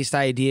loosely based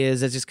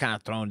ideas that's just kind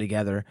of thrown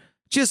together,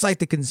 just like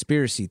the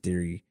conspiracy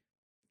theory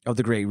of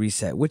the Great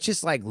Reset, which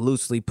is like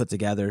loosely put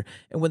together.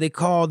 And when they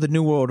call the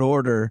New World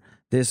Order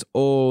this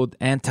old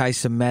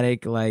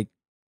anti-Semitic like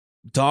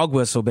dog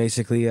whistle,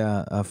 basically,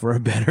 for a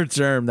better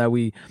term that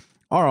we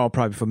are all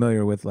probably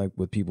familiar with, like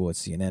with people at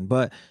CNN,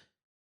 but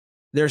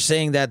they're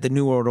saying that the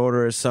New World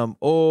Order is some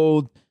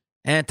old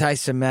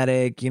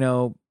anti-Semitic, you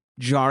know,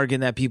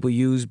 jargon that people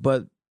use,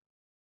 but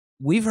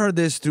we've heard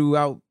this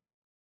throughout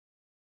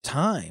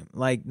time.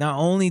 Like, not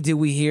only did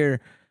we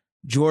hear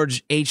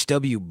George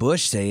H.W.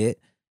 Bush say it,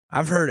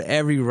 I've heard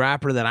every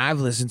rapper that I've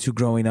listened to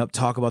growing up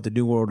talk about the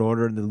New World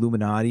Order and the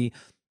Illuminati.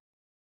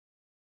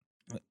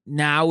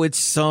 Now it's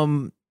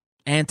some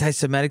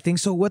anti-Semitic thing.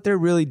 So what they're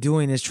really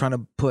doing is trying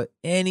to put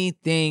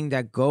anything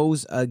that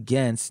goes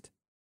against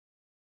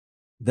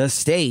the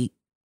state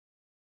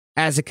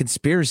as a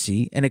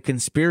conspiracy, and a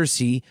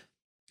conspiracy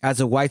as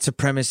a white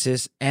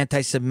supremacist,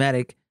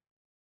 anti-Semitic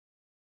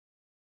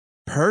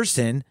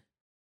person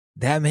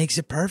that makes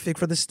it perfect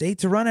for the state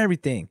to run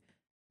everything.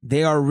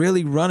 They are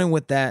really running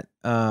with that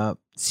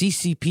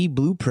CCP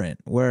blueprint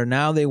where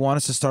now they want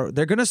us to start.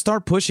 They're going to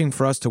start pushing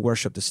for us to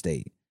worship the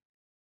state.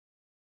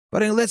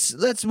 But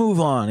let's move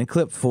on. In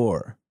clip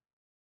 4,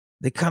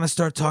 they kind of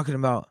start talking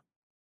about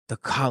the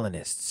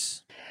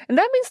colonists. And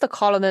that means the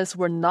colonists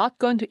were not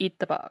going to eat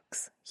the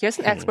bugs. Here's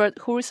an expert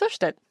who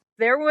researched it.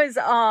 There was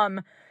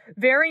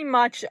very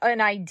much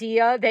an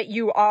idea that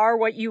you are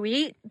what you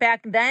eat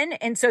back then.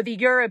 And so the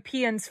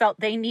Europeans felt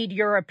they need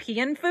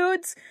European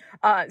foods.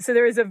 So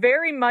there is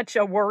very much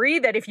a worry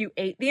that if you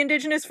ate the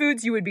indigenous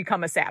foods, you would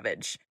become a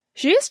savage.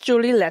 She is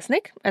Julie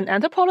Lesnick, an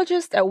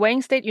anthropologist at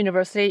Wayne State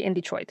University in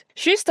Detroit.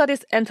 She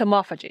studies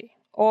entomophagy,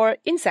 or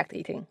insect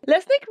eating.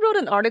 Lesnick wrote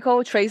an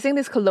article tracing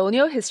this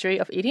colonial history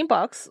of eating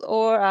bugs,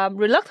 or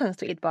reluctance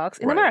to eat bugs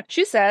in America.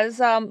 She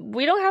says,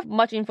 we don't have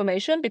much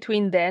information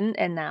between then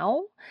and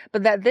now,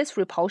 but that this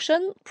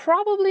repulsion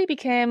probably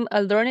became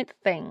a learned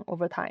thing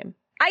over time.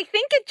 I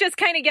think it just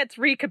kind of gets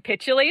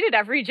recapitulated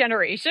every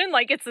generation.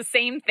 Like it's the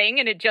same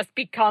thing and it just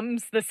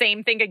becomes the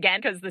same thing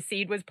again because the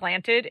seed was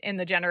planted in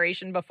the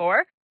generation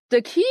before.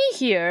 The key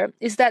here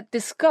is that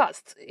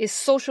disgust is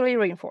socially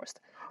reinforced.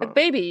 Like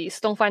babies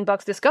don't find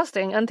bugs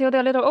disgusting until they're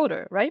a little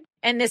older, right?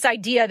 And this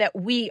idea that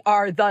we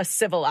are the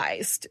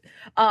civilized,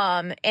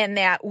 and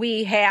that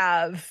we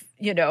have,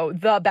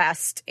 the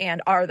best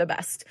and are the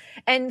best.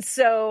 And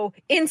so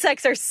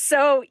insects are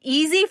so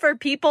easy for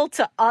people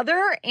to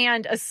other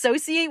and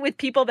associate with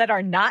people that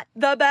are not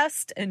the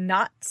best and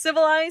not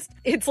civilized.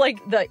 It's like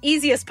the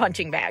easiest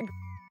punching bag.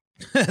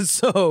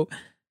 So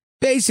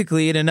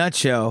basically, in a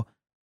nutshell,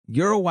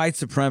 you're a white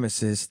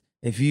supremacist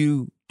if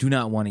you do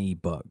not want to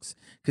eat bugs.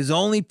 Because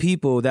only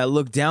people that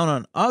look down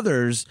on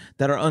others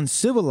that are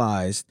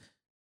uncivilized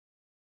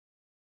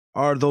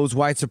are those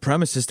white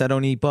supremacists that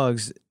don't eat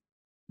bugs.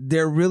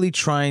 They're really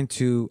trying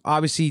to,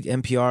 obviously,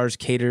 NPR's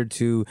catered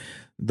to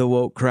the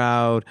woke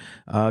crowd,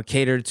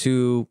 catered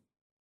to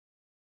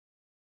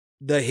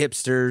the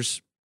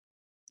hipsters,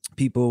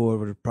 people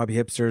who are probably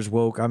hipsters,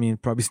 woke,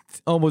 probably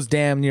almost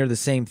damn near the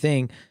same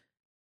thing.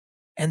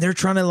 And they're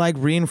trying to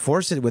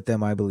reinforce it with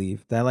them, I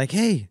believe. That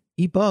hey,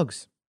 eat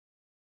bugs.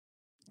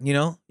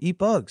 Eat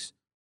bugs.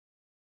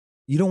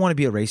 You don't want to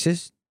be a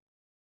racist.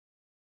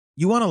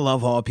 You want to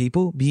love all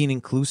people, being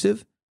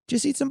inclusive.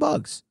 Just eat some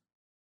bugs.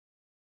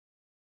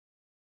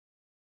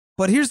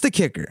 But here's the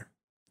kicker.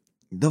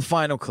 The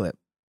final clip.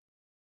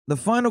 The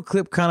final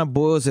clip kind of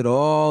boils it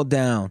all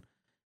down.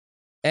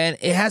 And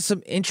it has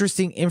some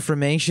interesting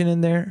information in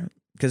there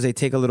because they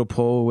take a little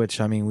poll, which,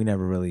 we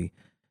never really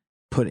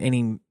put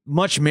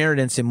much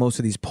merit in most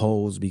of these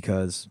polls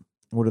because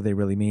what do they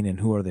really mean and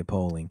who are they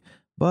polling?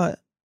 But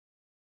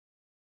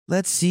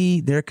let's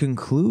see their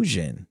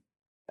conclusion.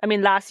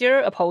 Last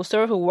year, a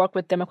pollster who worked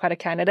with Democratic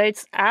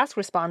candidates asked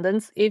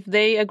respondents if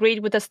they agreed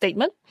with the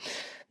statement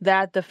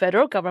that the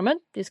federal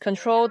government is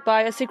controlled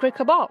by a secret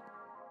cabal.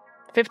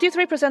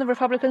 53% of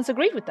Republicans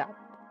agreed with that.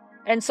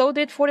 And so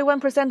did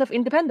 41% of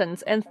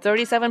independents and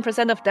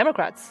 37% of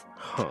Democrats.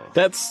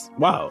 That's,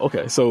 wow,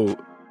 okay. So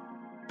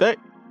that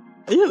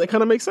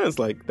kind of makes sense.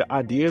 The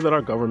idea that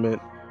our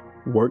government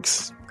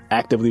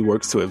actively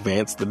works to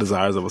advance the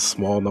desires of a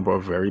small number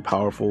of very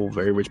powerful,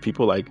 very rich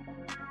people.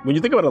 When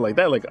you think about it like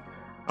that,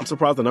 I'm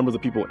surprised the numbers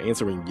of people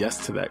answering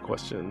yes to that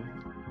question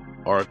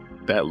are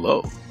that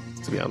low,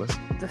 to be honest.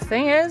 The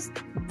thing is,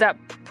 that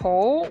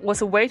poll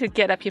was a way to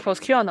get at people's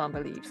QAnon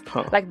beliefs.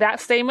 That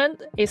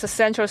statement is a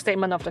central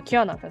statement of the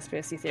QAnon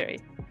conspiracy theory.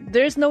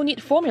 There's no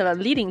neat formula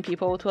leading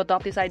people to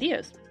adopt these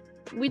ideas.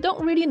 We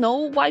don't really know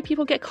why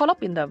people get caught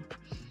up in them.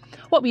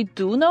 What we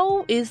do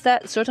know is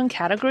that certain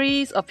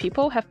categories of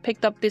people have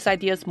picked up these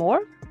ideas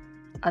more.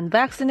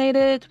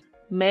 Unvaccinated,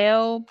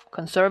 male,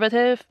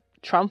 conservative,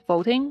 Trump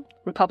voting,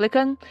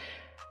 Republican,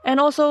 and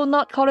also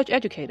not college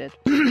educated.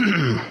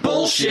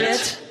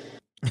 Bullshit!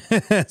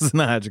 It's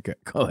not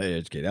college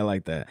educated. I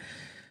like that.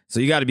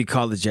 So you got to be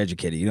college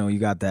educated. You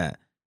got that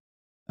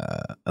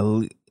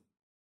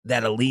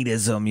that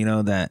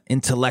elitism, that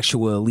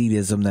intellectual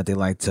elitism that they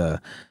like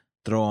to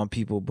throw on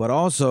people. But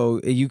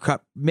also, you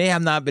may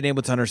have not been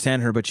able to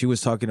understand her, but she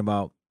was talking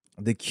about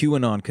the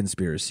QAnon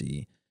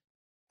conspiracy.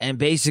 And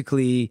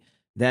basically,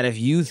 that if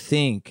you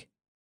think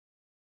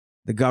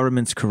the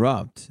government's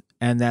corrupt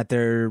and that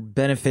they're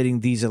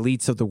benefiting these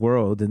elites of the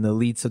world and the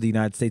elites of the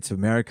United States of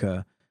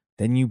America,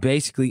 then you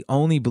basically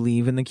only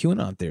believe in the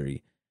QAnon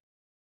theory.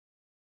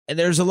 And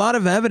there's a lot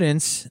of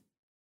evidence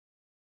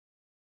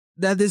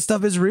that this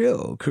stuff is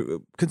real.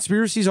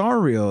 Conspiracies are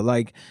real.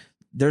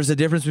 There's a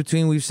difference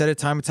between, we've said it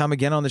time and time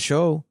again on the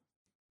show,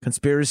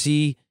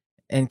 conspiracy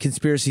and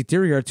conspiracy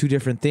theory are two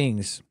different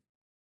things.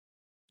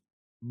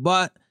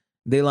 But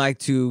they like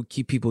to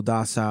keep people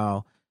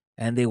docile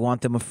and they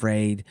want them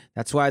afraid.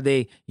 That's why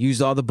they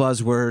use all the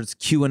buzzwords,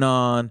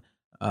 QAnon.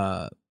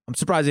 I'm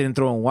surprised they didn't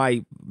throw in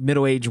white,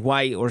 middle-aged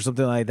white or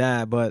something like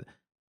that, but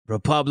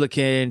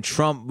Republican,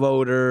 Trump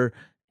voter,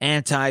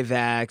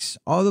 anti-vax,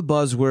 all the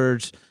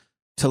buzzwords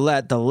to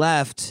let the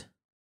left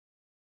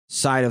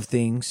side of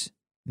things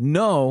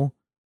know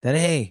that,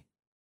 hey,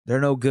 They're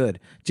no good.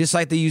 Just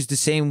like they use the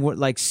same word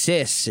like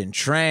cis and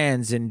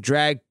trans and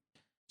drag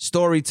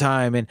story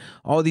time and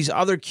all these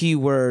other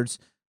keywords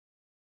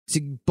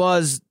to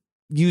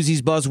use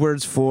these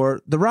buzzwords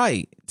for the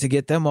right, to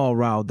get them all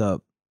riled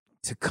up,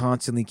 to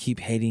constantly keep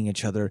hating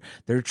each other.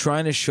 They're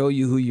trying to show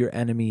you who your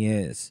enemy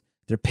is.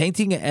 They're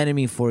painting an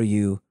enemy for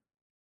you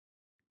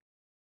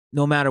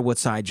no matter what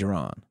side you're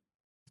on.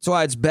 That's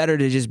why it's better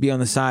to just be on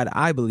the side,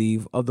 I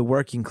believe, of the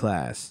working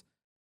class,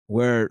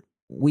 where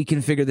we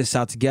can figure this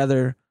out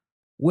together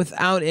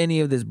without any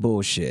of this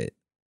bullshit.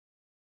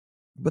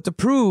 But to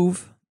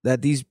prove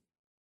that these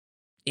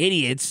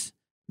idiots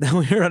that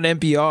we hear on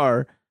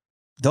NPR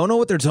don't know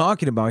what they're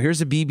talking about,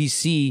 here's a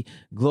BBC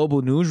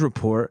Global News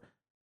report.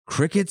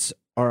 Crickets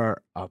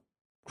are a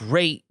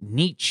great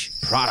niche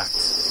product.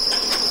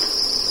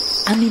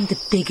 I'm in the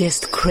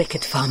biggest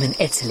cricket farm in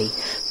Italy,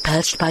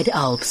 perched by the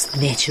Alps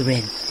near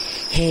Turin.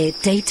 Here,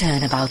 they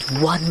turn about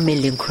 1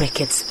 million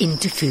crickets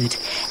into food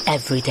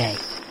every day.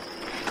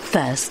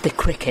 First, the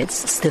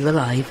crickets, still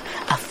alive,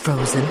 are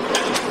frozen,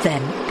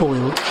 then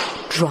boiled,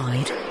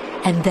 dried,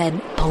 and then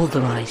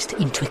pulverized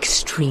into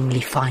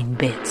extremely fine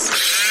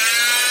bits.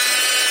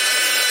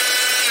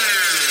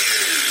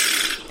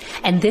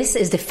 And this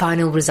is the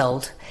final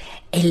result.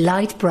 A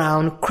light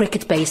brown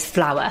cricket-based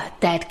flour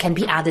that can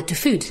be added to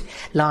food,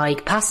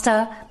 like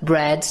pasta,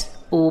 bread,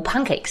 or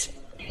pancakes.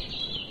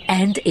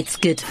 And it's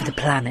good for the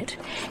planet.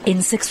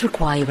 Insects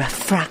require a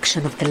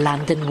fraction of the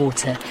land and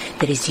water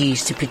that is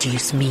used to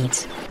produce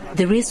meat.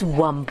 There is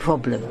one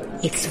problem.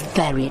 It's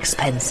very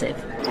expensive.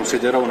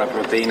 Considero una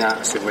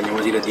proteina, se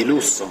vogliamo dire, di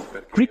lusso.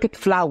 Cricket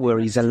flour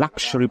is a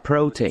luxury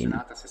protein.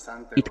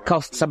 It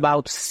costs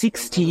about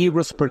 60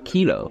 euros per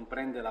kilo.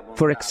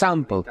 For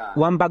example,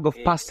 one bag of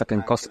pasta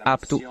can cost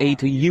up to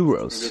 80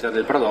 euros.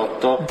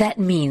 That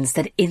means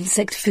that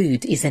insect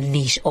food is a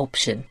niche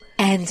option.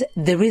 And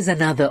there is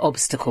another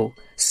obstacle: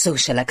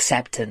 social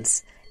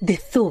acceptance. The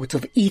thought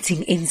of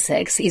eating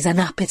insects is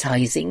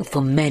unappetizing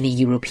for many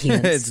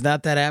Europeans. It's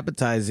not that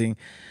appetizing,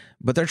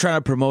 but they're trying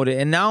to promote it.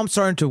 And now I'm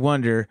starting to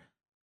wonder,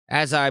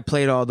 as I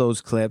played all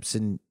those clips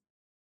and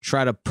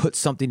try to put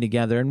something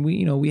together, and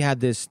we had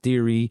this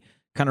theory,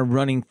 kind of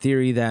running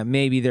theory, that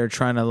maybe they're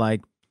trying to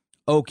like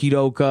okie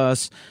doke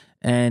us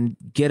and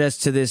get us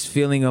to this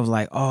feeling of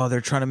like, oh, they're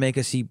trying to make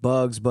us eat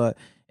bugs, but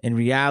in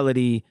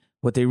reality,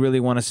 what they really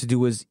want us to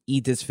do is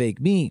eat this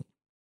fake meat.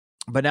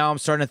 But now I'm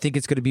starting to think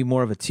it's going to be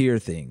more of a tier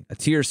thing, a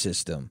tier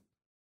system,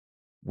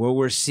 where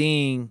we're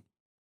seeing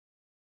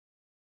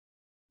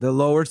the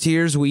lower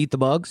tiers will eat the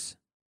bugs,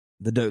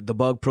 the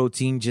bug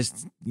protein,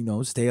 just,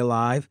 stay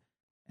alive.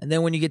 And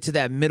then when you get to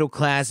that middle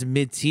class,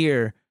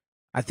 mid-tier,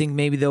 I think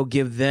maybe they'll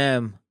give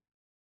them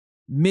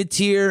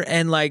mid-tier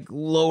and like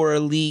lower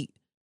elite,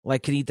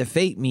 like can eat the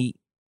fake meat,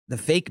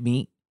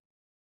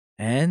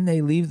 and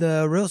they leave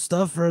the real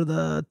stuff for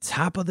the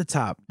top of the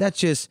top. That's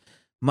just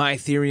my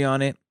theory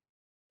on it.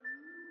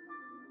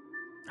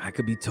 I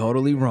could be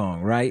totally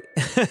wrong, right?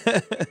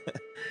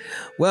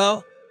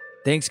 Well,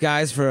 thanks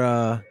guys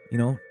for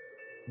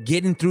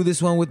getting through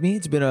this one with me.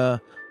 It's been a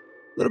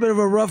little bit of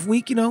a rough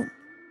week,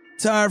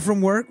 tired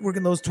from work,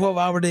 working those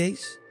 12-hour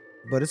days,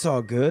 but it's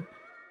all good.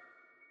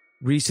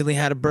 Recently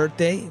had a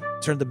birthday,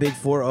 turned the big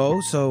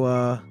 4-0,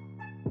 so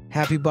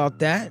happy about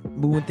that,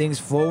 moving things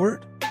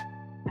forward.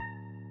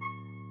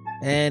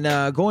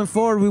 And going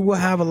forward, we will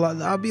have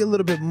I'll be a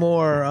little bit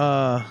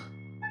more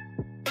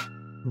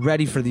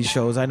ready for these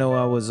shows. I know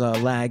I was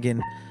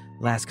lagging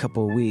last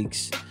couple of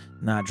weeks,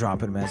 not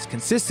dropping them as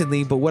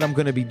consistently, but what I'm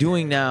going to be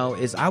doing now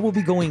is I will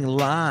be going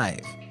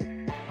live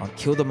on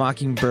Kill the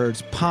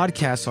Mockingbird's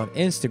podcast on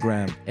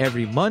Instagram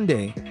every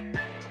Monday,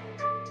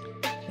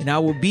 and I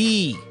will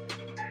be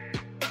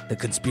the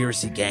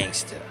conspiracy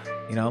gangster.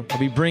 I'll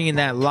be bringing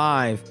that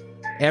live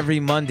every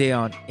Monday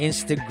on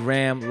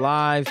Instagram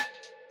Live,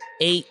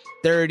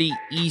 8:30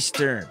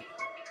 Eastern.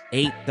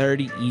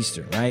 8:30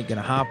 Eastern, right?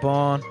 Gonna hop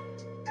on,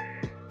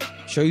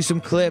 show you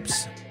some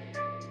clips,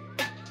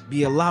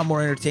 be a lot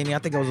more entertaining. I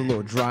think I was a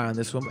little dry on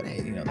this one, but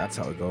hey, that's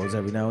how it goes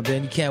every now and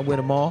then. You can't win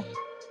them all,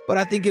 but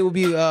I think it will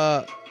be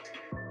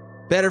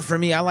better for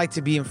me. I like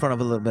to be in front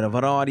of a little bit of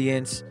an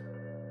audience,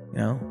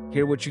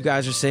 hear what you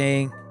guys are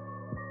saying,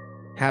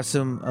 have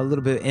a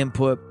little bit of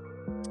input,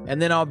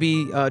 and then I'll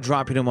be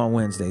dropping them on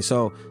Wednesday.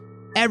 So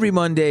every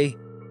Monday,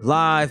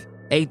 live,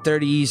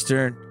 8:30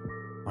 Eastern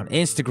on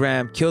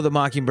Instagram, Kill the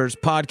Mockingbird's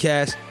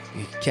podcast.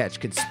 You can catch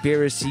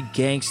Conspiracy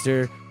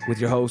Gangster with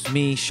your host,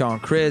 me, Sean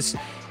Chris,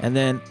 and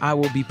then I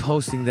will be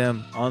posting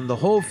them on the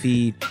whole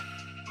feed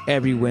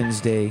every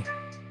Wednesday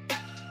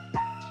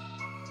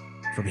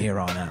from here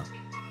on out.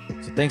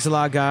 So thanks a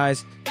lot,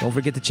 guys. Don't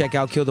forget to check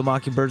out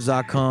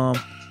killthemockingbirds.com,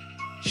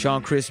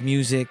 Sean Chris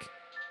Music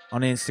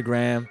on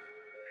Instagram,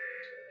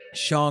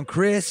 Sean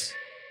Chris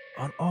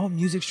on all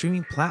music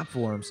streaming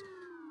platforms.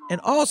 And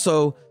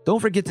also, don't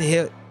forget to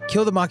hit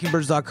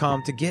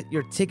killthemockingbirds.com to get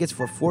your tickets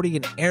for 40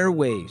 and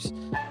Airwaves,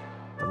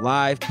 the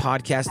live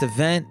podcast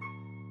event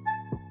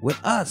with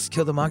us,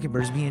 Kill the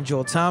Mockingbirds, me and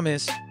Joel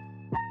Thomas,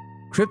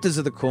 Cryptids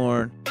of the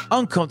Corn,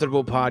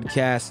 Uncomfortable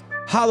Podcast,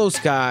 Hollow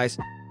Skies,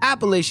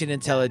 Appalachian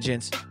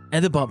Intelligence,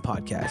 and the Bump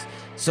Podcast.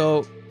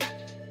 So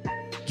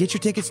get your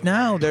tickets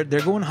now. They're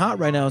going hot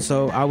right now.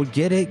 So I would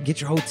get it.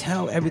 Get your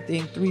hotel,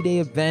 everything. 3-day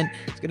event.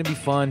 It's going to be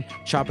fun.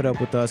 Chop it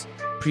up with us.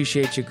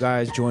 Appreciate you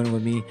guys joining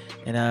with me.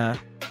 And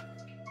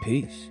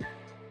peace.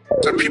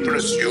 Some people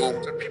assume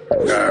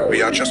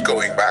we are just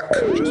going back to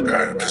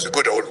the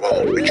good old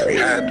world which we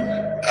had,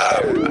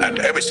 and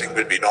everything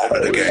will be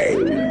normal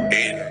again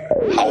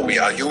in how we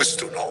are used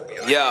to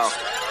normal. Yo.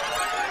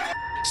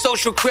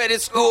 Social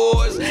credit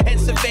scores and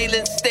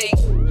surveillance state.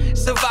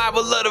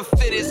 Survival of the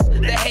fittest,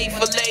 the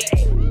hateful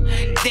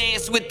late.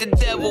 Dance with the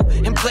devil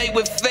and play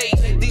with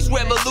fate. These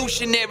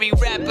revolutionary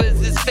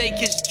rappers is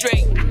fake as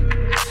straight.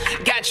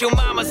 Got your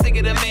mama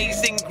singing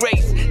Amazing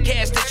Grace.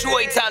 Cast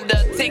Detroit, time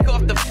to take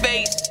off the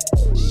face.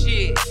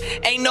 Shit,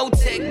 ain't no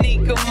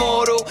technique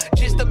immortal.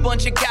 Just a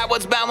bunch of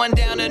cowards bowing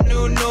down to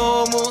new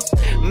normals.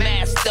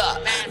 Masked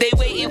up, they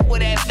waiting for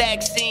that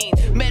vaccine.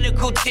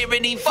 Medical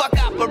tyranny, fuck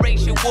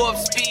Operation Warp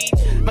Speed.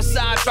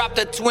 Mossad dropped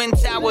the Twin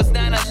Towers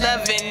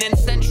 9/11. And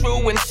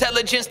Central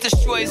Intelligence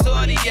destroys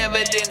all the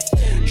evidence.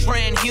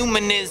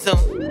 Transhumanism,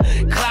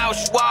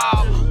 Klaus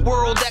Schwab,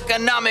 World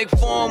Economic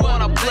Forum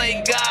wanna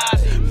play God.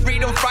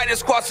 Freedom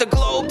fighters across the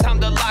globe, time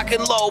to lock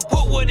and load.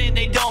 Put one in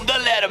they dome to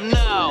let them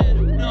know.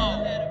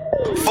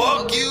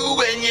 Fuck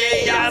you and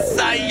yeah,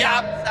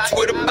 psyop.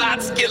 Twitter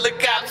bots, killer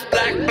cops,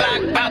 black,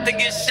 about to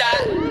get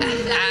shot.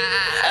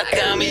 A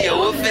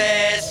cameo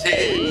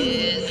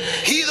fashion.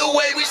 Either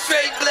way, we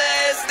straight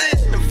blasted.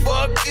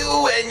 Fuck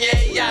you and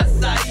yeah,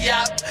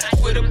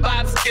 psyop. Twitter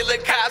bots, killer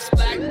cops,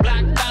 black,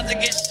 about to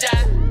get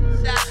shot.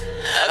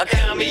 A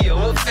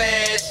cameo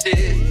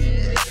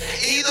fashion.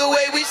 Either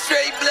way, we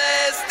straight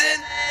blasted.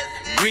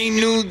 Green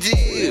New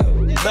Deal,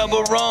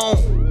 Double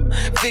Rome.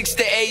 Fix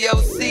the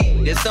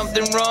AOC, there's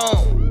something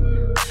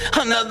wrong.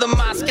 Another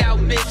Moscow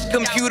bitch,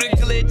 computer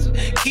glitch.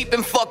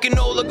 Keeping fucking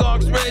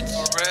oligarchs rich.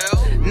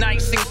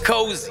 Nice and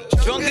cozy,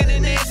 drunker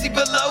than Nancy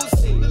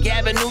Pelosi.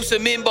 Gavin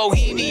Newsom in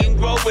Bohemian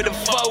Grove with a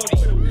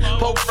 40.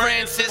 Pope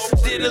Francis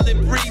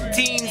diddling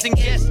preteens and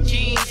guest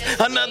jeans.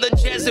 Another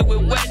Jesuit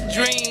with wet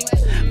dreams.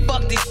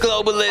 Fuck these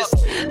globalists.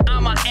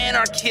 I'm an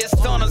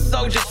anarchist on a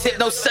soldier tip.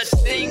 No such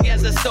thing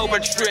as a sober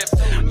trip.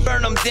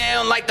 Burn them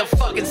down like the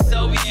fucking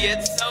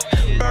Soviets.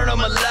 Burn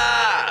them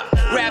alive.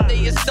 Grab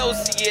they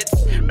associates.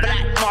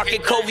 Black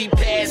market Covey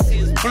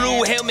passes.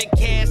 Blue helmet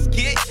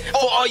casket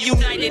for all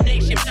United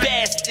Nations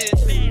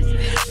bastards.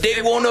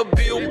 They wanna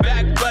build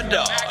back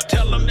better.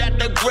 Tell them that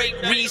the great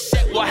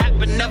reset will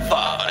happen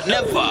never.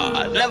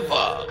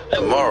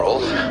 The moral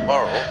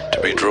to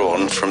be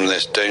drawn from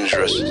this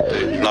dangerous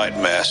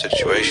nightmare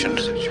situation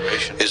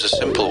is a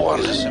simple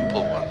one.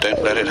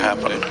 Don't let it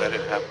happen.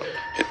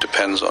 It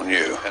depends on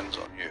you.